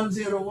 0, 1,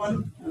 0,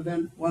 1, and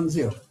then 1,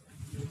 0.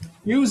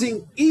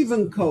 Using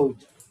even code,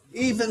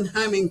 even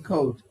Hamming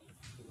code.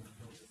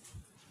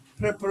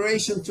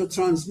 Preparation to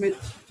transmit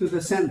to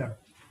the sender.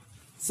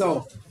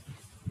 So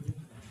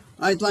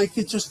I'd like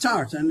you to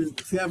start, and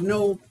if you have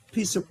no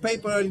piece of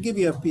paper, I'll give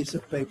you a piece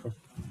of paper.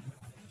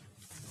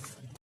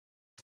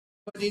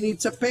 Everybody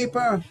needs a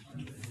paper.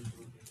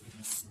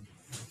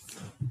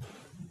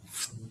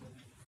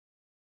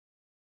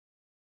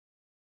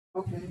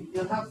 Okay,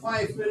 you'll have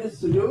 5 minutes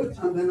to do it,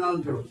 and then I'll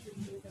do it.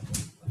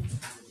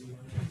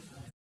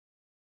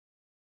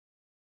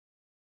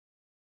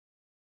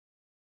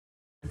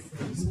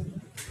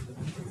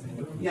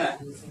 Yeah,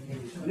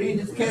 read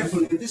it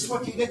carefully. This is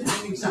what you get in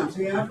an exam. So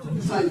you have to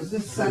decide, is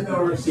this sender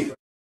or receiver?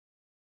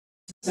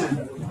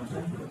 Sender.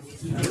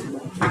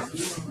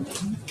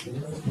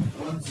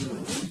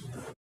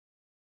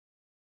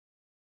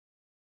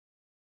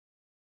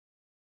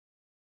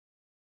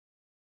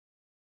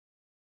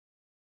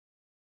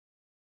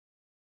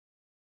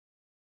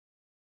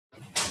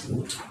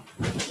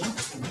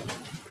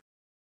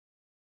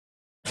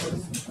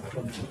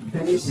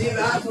 Can you see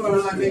that, or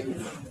am I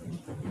making?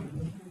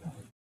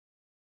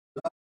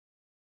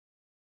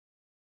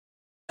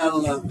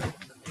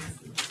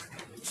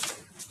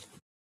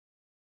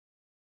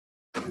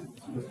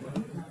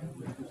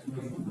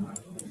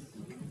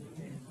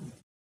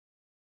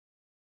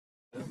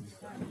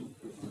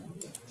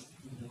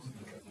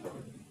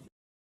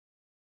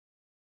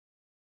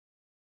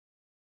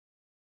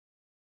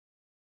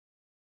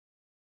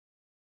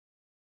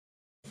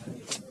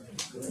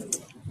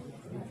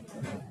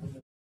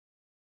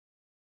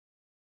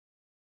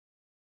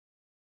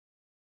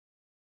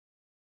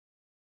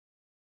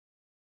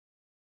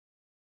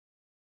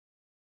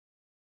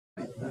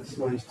 That's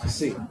nice to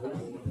see.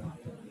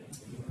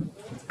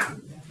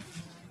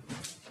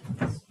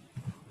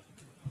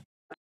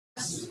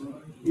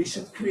 You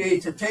should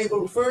create a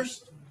table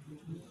first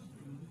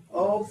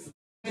of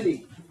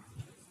any.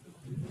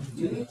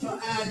 You need to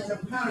add the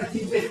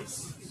parity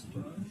bits.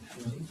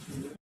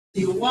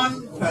 Parity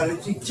 1,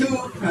 parity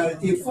 2,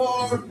 parity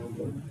 4,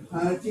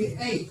 parity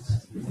 8.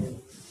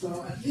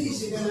 So at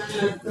least you're going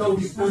to add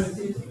those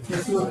parity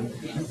as well.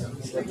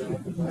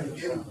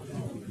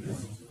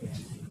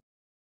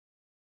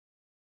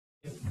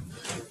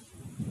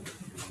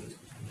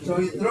 So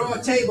you draw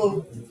a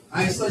table.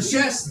 I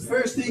suggest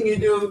first thing you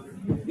do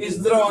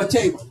is draw a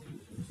table.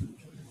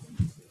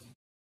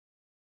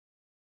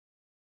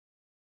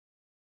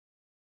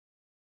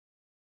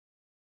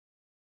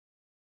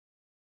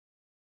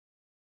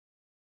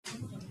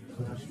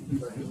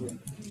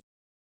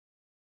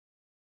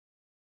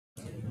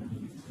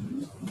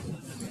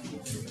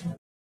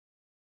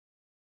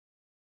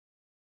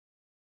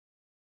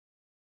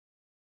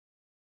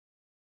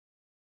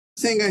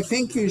 Thing I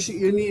think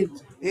you need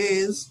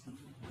is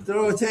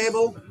draw a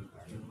table.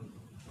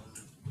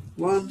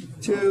 1,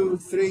 2,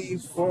 3,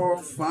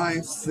 4,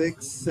 5,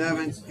 6,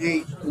 7,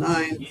 8,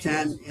 9,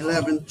 10,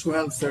 11,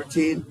 12,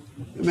 13.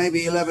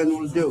 Maybe 11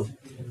 will do.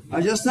 I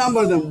just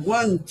number them.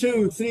 1,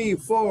 2, 3,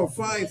 4,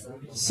 5,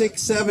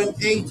 6, 7,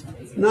 8,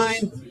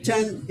 9,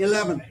 10,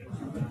 11.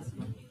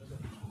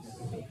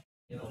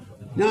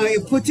 Now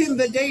you put in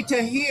the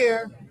data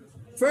here.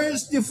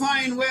 First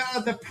define where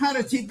are the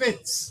parity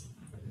bits.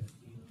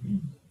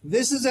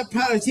 This is a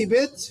parity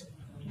bit.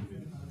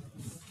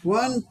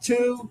 1,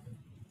 2,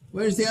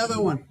 where's the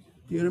other one?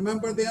 Do you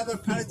remember the other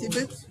parity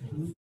bit?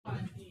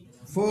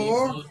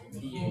 4,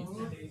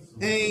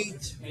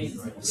 8,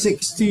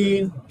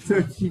 16,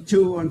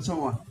 32, and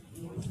so on.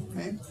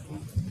 Okay.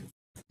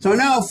 So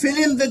now fill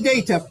in the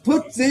data.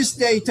 Put this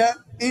data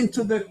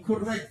into the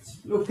correct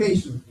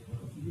location.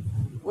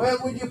 Where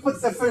would you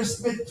put the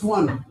first bit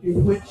 1?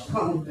 In which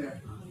column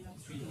there?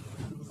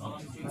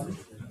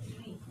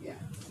 Yeah.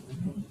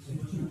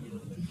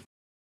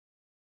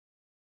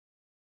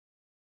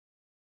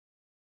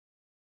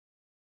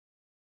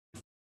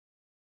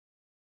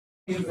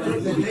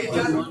 The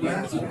data,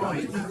 that's the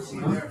point.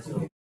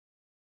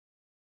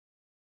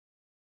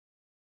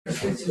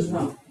 This is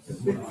 1.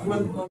 Bit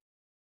 1,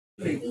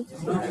 3.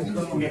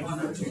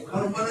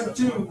 Column 1 and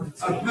 2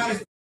 are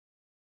parity.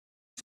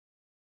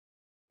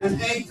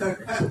 And 8 are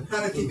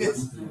parity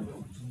bits.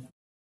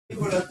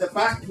 People at the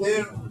back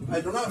there, I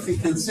don't know if you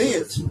can see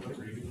it.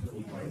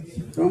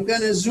 So I'm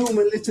going to zoom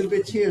a little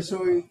bit here,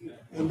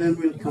 and then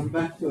we'll come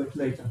back to it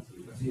later.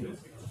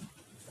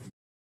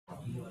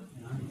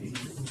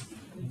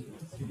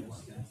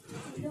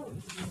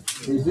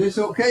 Is this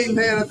okay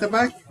there at the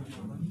back?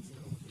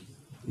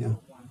 Yeah.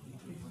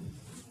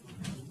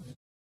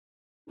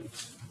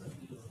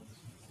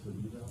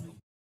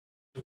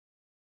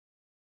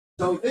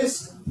 So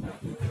this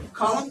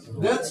column,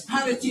 that's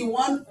parity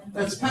 1,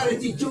 that's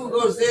parity 2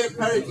 goes there,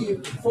 parity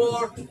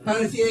 4,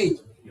 parity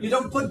 8. You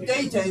don't put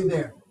data in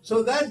there.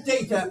 So that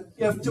data,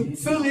 you have to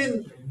fill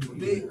in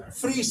the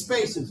free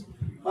spaces.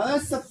 Well,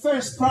 that's the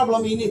first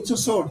problem you need to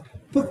solve.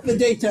 Put your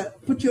data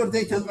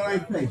in the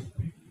right place.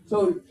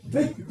 So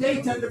bit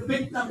data, the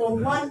bit number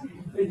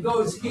 1, it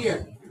goes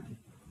here.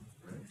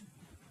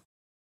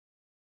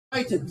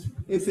 Write it.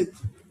 If it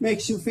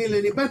makes you feel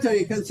any better,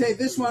 you can say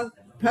this one,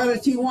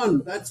 parity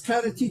 1, that's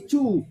parity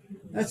 2,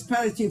 that's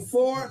parity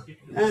 4,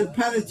 and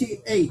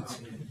parity 8.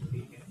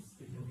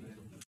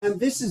 And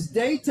this is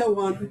data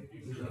 1,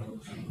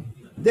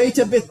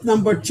 data bit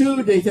number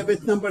 2, data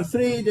bit number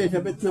 3,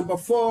 data bit number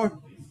 4,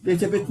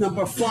 data bit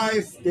number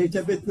 5,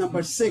 data bit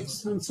number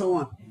 6, and so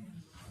on.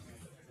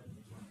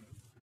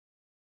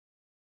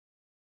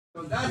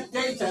 So that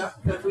data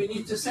that we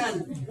need to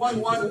send, 1,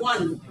 1,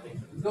 1,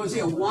 goes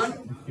here, 1,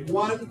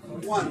 1,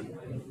 1.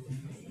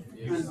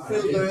 And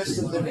fill the rest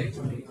of the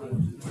data.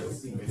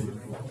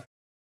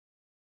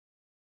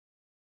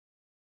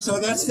 So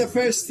that's the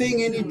first thing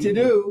you need to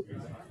do.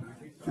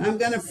 I'm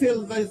going to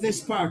fill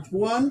this part.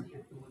 1,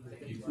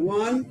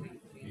 1,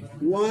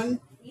 1,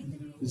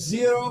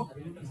 0,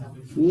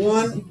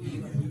 1,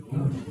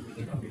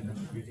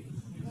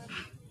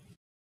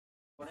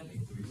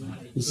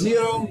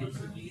 0,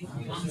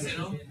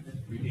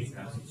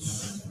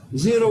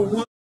 0,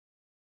 1,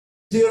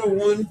 0,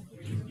 1,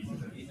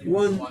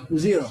 1,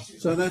 0.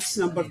 So that's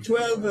number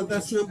 12 and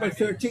that's number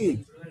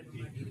 13.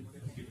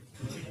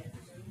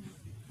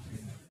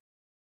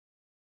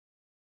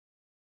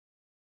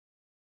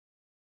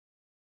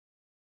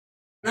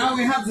 Now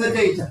we have the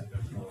data.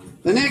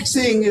 The next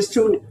thing is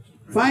to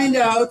find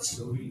out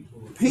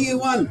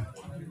P1.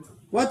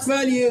 What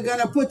value you're going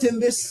to put in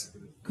this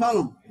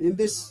column, in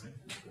this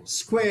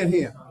square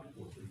here.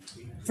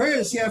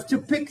 First, you have to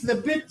pick the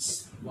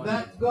bits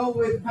that go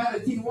with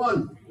parity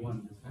 1.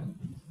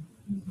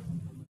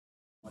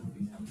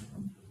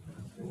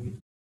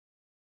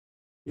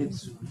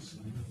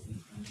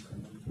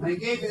 I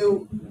gave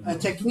you a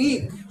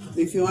technique,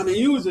 if you want to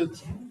use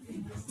it,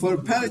 for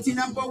parity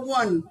number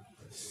 1.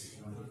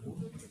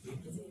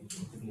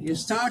 You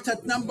start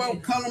at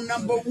column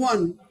number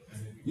 1.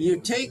 You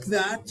take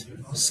that,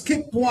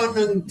 skip 1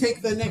 and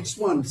take the next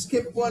one.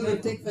 Skip 1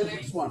 and take the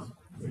next one.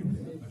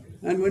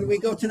 And when we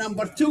go to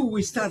number 2,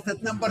 we start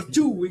at number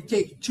 2. We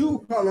take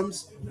 2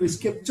 columns. We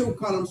skip 2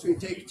 columns. We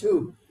take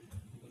 2.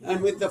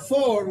 And with the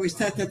 4, we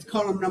start at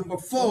column number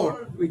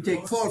 4. We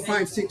take 4,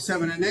 5, 6,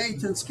 7, and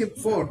 8 and skip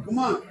 4. Come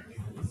on.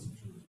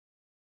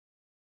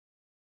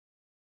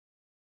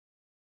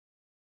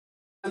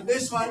 And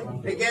this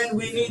one, again,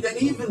 we need an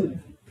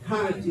even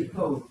parity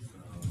code.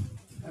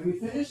 Have we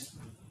finished?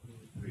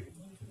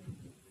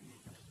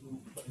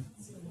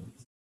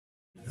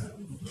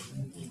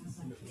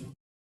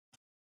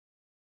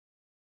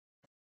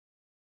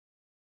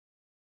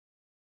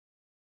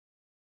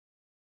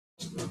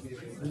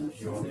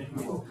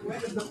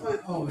 Where is the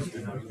point? Oh, have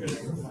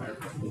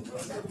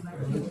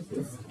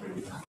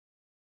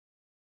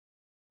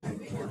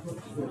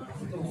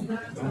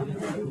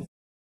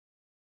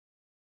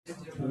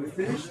we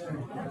finished?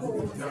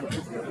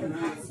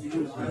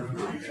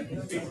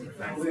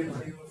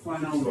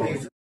 Final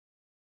data.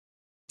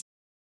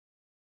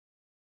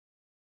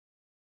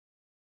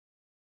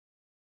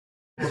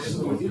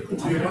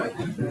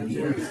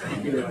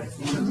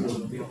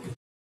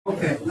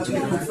 Okay, let me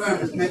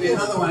confirm it. Maybe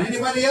another one.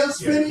 Anybody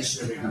else finish?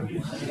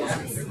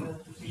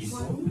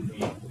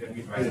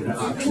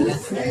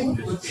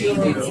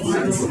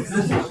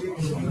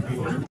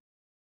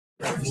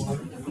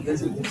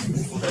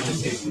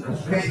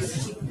 Okay,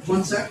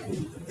 one sec.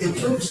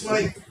 It looks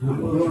like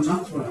no,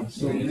 not one.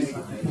 So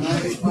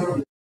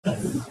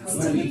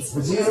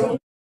zero.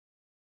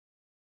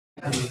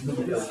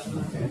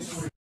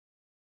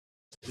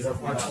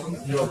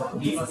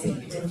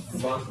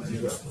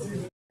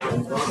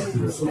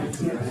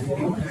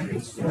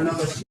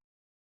 Another.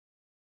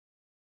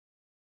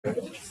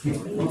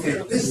 Okay,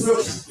 this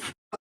looks.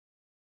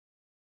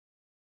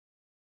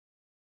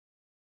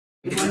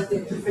 You might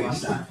need to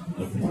fix that.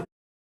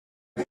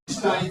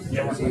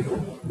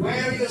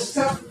 Where are you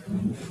stuck?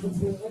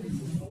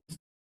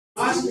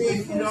 Ask me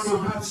if you don't know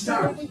how to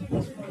start.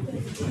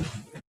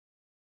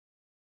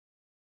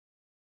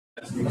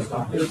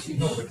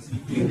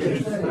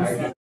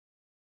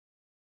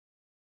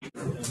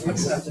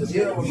 What's that? A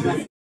zero or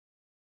nothing?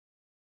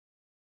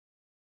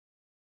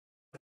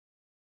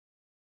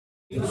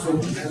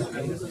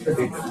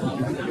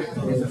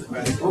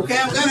 Okay,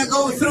 I'm gonna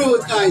go through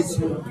it, guys.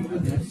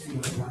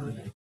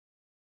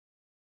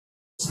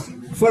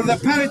 For the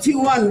parity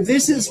 1,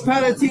 this is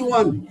parity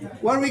 1.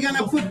 What are we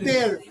gonna put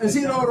there? A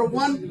 0 or a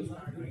 1?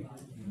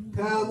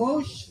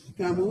 Kamush.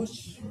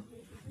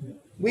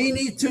 We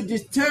need to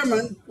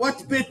determine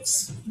what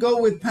bits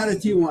go with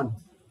parity 1.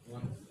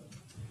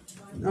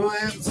 Now I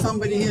have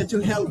somebody here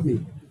to help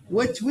me.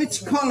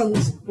 Which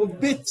columns of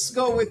bits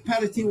go with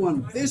parity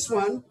 1? This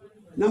one,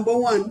 number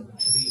 1.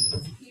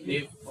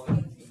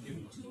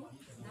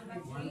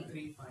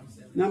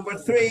 Number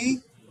 3,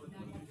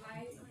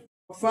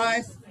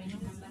 5,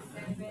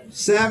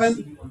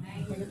 7,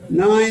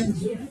 9,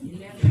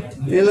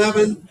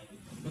 11,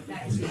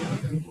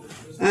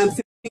 and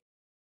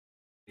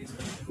 15.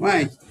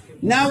 Right.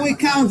 Now we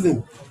count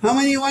them. How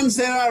many ones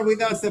there are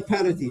without the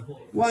parity?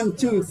 1,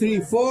 2, 3,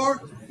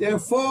 4. They're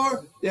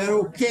 4. They're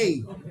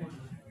okay.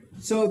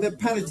 So the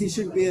parity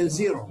should be a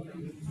 0.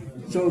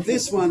 So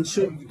this one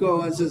should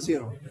go as a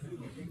 0.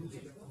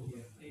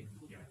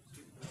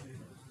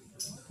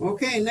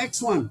 Okay,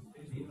 next one.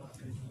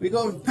 We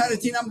go with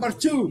parity number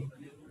 2.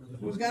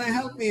 Who's going to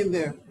help me in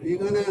there? Are you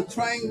going to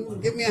try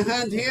and give me a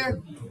hand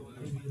here?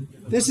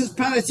 This is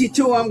parity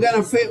 2. I'm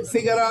going to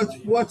figure out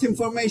what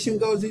information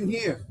goes in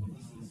here.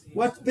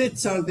 What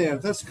bits are there?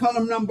 That's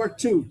column number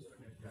 2.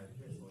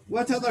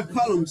 What other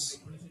columns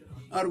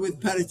are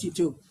with parity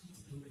 2?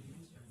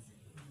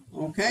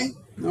 Okay?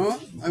 No,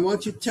 I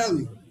want you to tell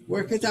me.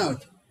 Work it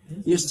out.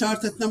 You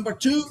start at number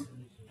 2.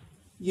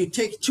 You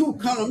take 2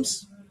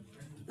 columns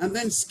and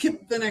then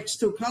skip the next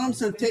 2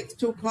 columns and take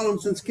 2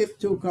 columns and skip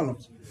 2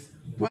 columns.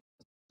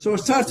 So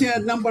starting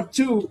at number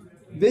 2,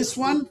 this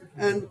one,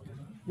 and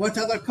what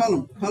other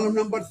column? Column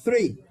number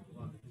 3.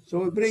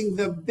 So we bring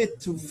the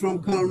bit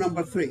from column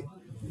number 3.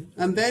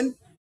 And then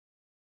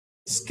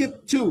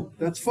skip 2.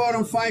 That's 4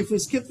 and 5. We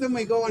skip them,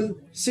 we go on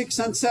 6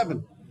 and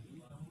 7.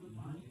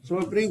 So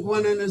we bring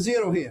 1 and a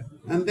 0 here.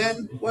 And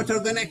then what are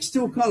the next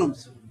 2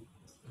 columns?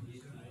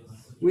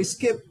 We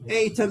skip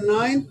 8 and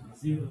 9.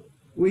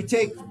 We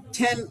take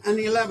 10 and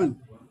 11.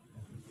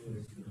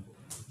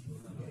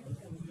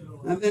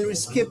 And then we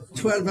skip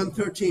 12 and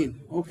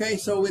 13. Okay,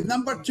 so with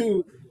number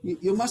 2,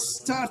 you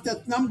must start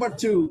at number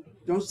 2.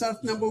 Don't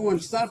start number 1,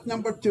 start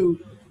number 2.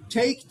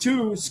 Take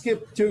 2,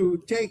 skip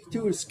 2, take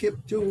 2,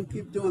 skip 2, and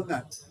keep doing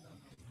that.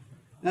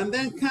 And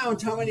then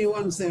count how many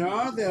ones there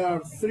are. There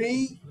are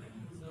 3.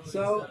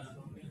 So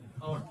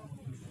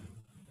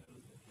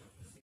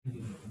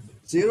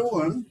 0,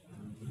 1.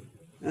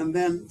 And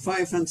then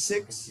 5 and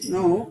 6.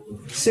 No,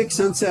 6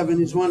 and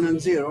 7 is 1 and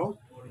 0.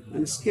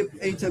 And skip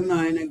 8 and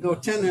 9 and go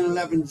 10 and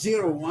 11,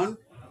 0, 1.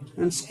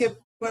 And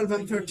skip 12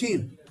 and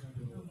 13.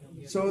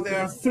 So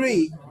there are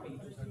 3.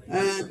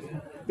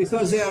 And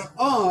because they are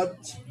odd,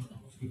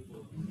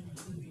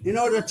 in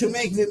order to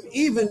make them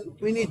even,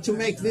 we need to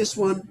make this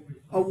one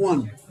a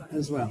 1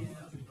 as well.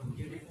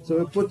 So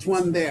we put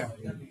 1 there.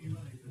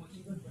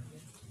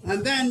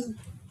 And then,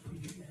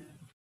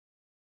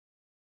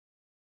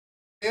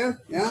 there,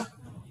 yeah?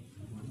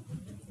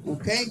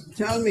 Okay,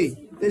 tell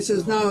me. This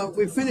is now,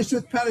 we finished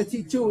with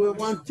parity 2. We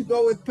want to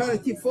go with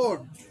parity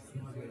 4.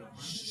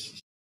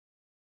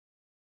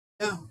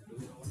 Yeah.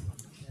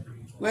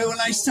 Where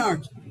will I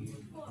start?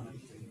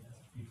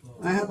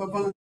 I have a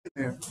volunteer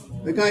there.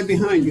 The guy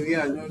behind you,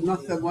 yeah, no,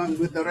 not the one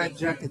with the red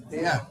jacket.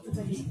 Yeah.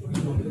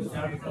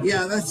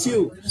 Yeah, that's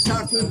you.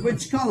 Start with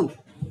which column?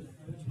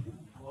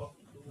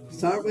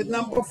 Start with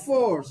number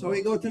 4. So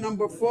we go to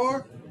number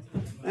 4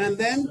 and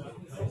then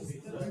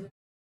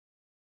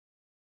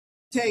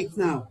take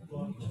now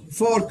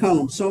 4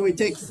 columns. So we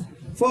take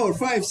 4,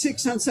 5,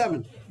 6, and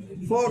 7.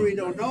 4 we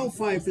don't know,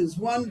 5 is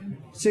 1,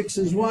 6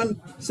 is 1,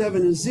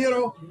 7 is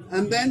 0,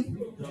 and then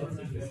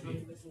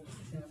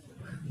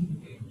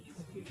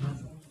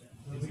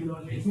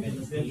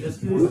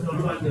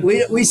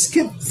we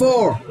skip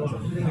 4,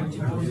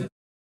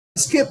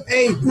 skip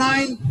 8,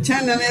 9,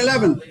 10, and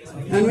 11,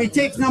 and we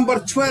take number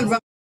 12,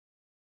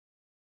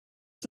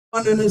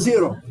 1 and a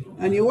 0,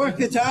 and you work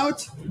it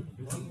out.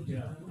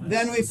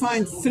 Then we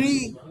find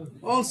 3,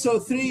 also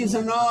 3 is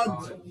an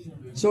odd,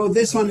 so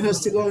this one has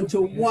to go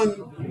into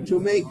 1 to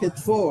make it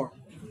 4.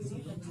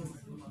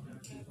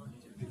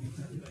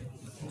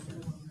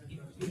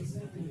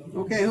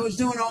 Okay, who's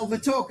doing all the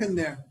talking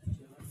there?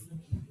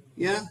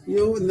 Yeah,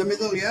 you in the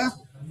middle, yeah?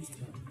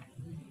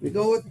 We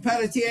go with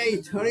parity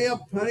 8. Hurry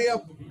up, hurry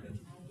up.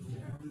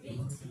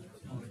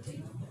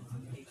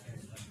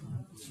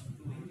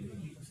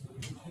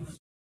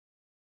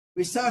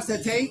 We start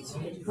at 8.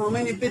 How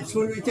many bits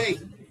will we take?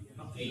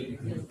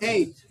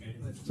 8.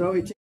 So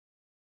we take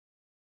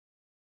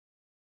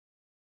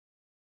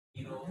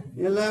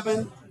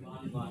 11,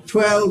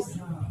 12,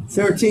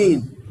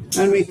 13.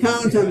 And we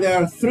count, and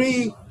there are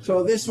 3.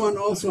 So this one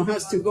also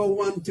has to go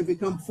 1 to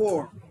become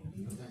 4.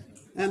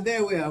 And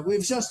there we are.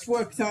 We've just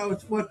worked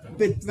out what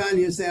bit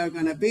values they are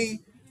going to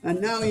be.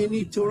 And now you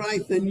need to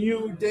write the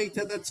new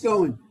data that's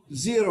going.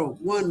 0,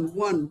 1,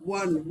 1,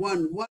 1,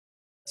 1, 1.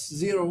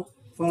 0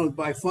 followed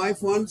by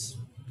 5 ones.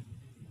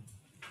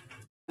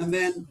 And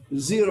then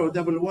 0,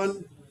 1,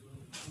 1.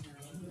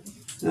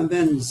 And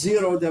then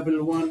 0,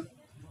 1, 1,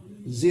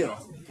 0.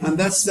 And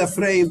that's the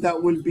frame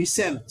that will be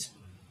sent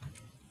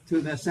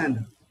to the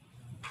sender.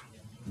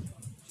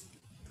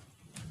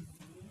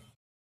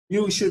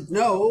 You should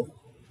know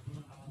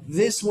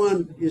this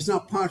one is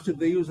not part of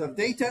the user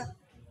data.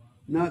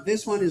 Now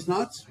this one is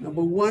not.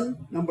 Number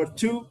 1, number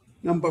 2,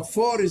 number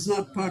 4 is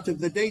not part of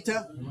the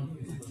data.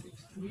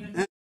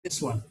 And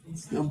this one,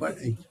 number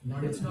 8.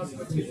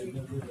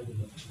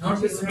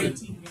 Not this screen.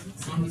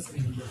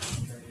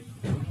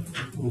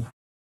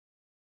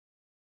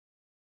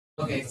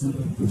 Okay.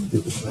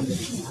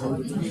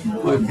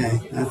 Okay,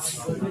 that's.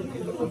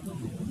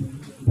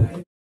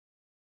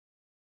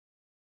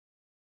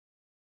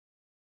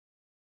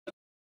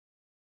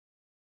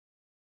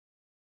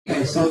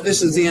 Okay, so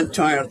this is the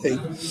entire thing.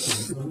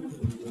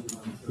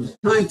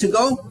 Time to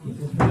go?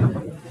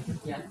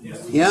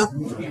 Yeah?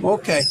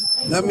 Okay.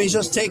 Let me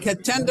just take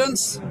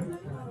attendance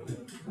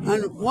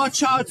and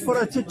watch out for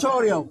a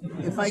tutorial.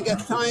 If I get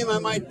time, I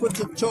might put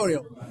a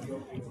tutorial.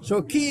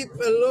 So keep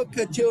a look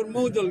at your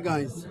Moodle,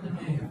 guys.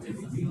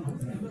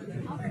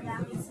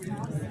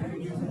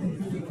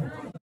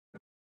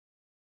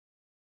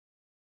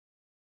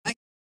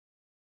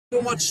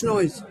 Too much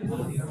noise.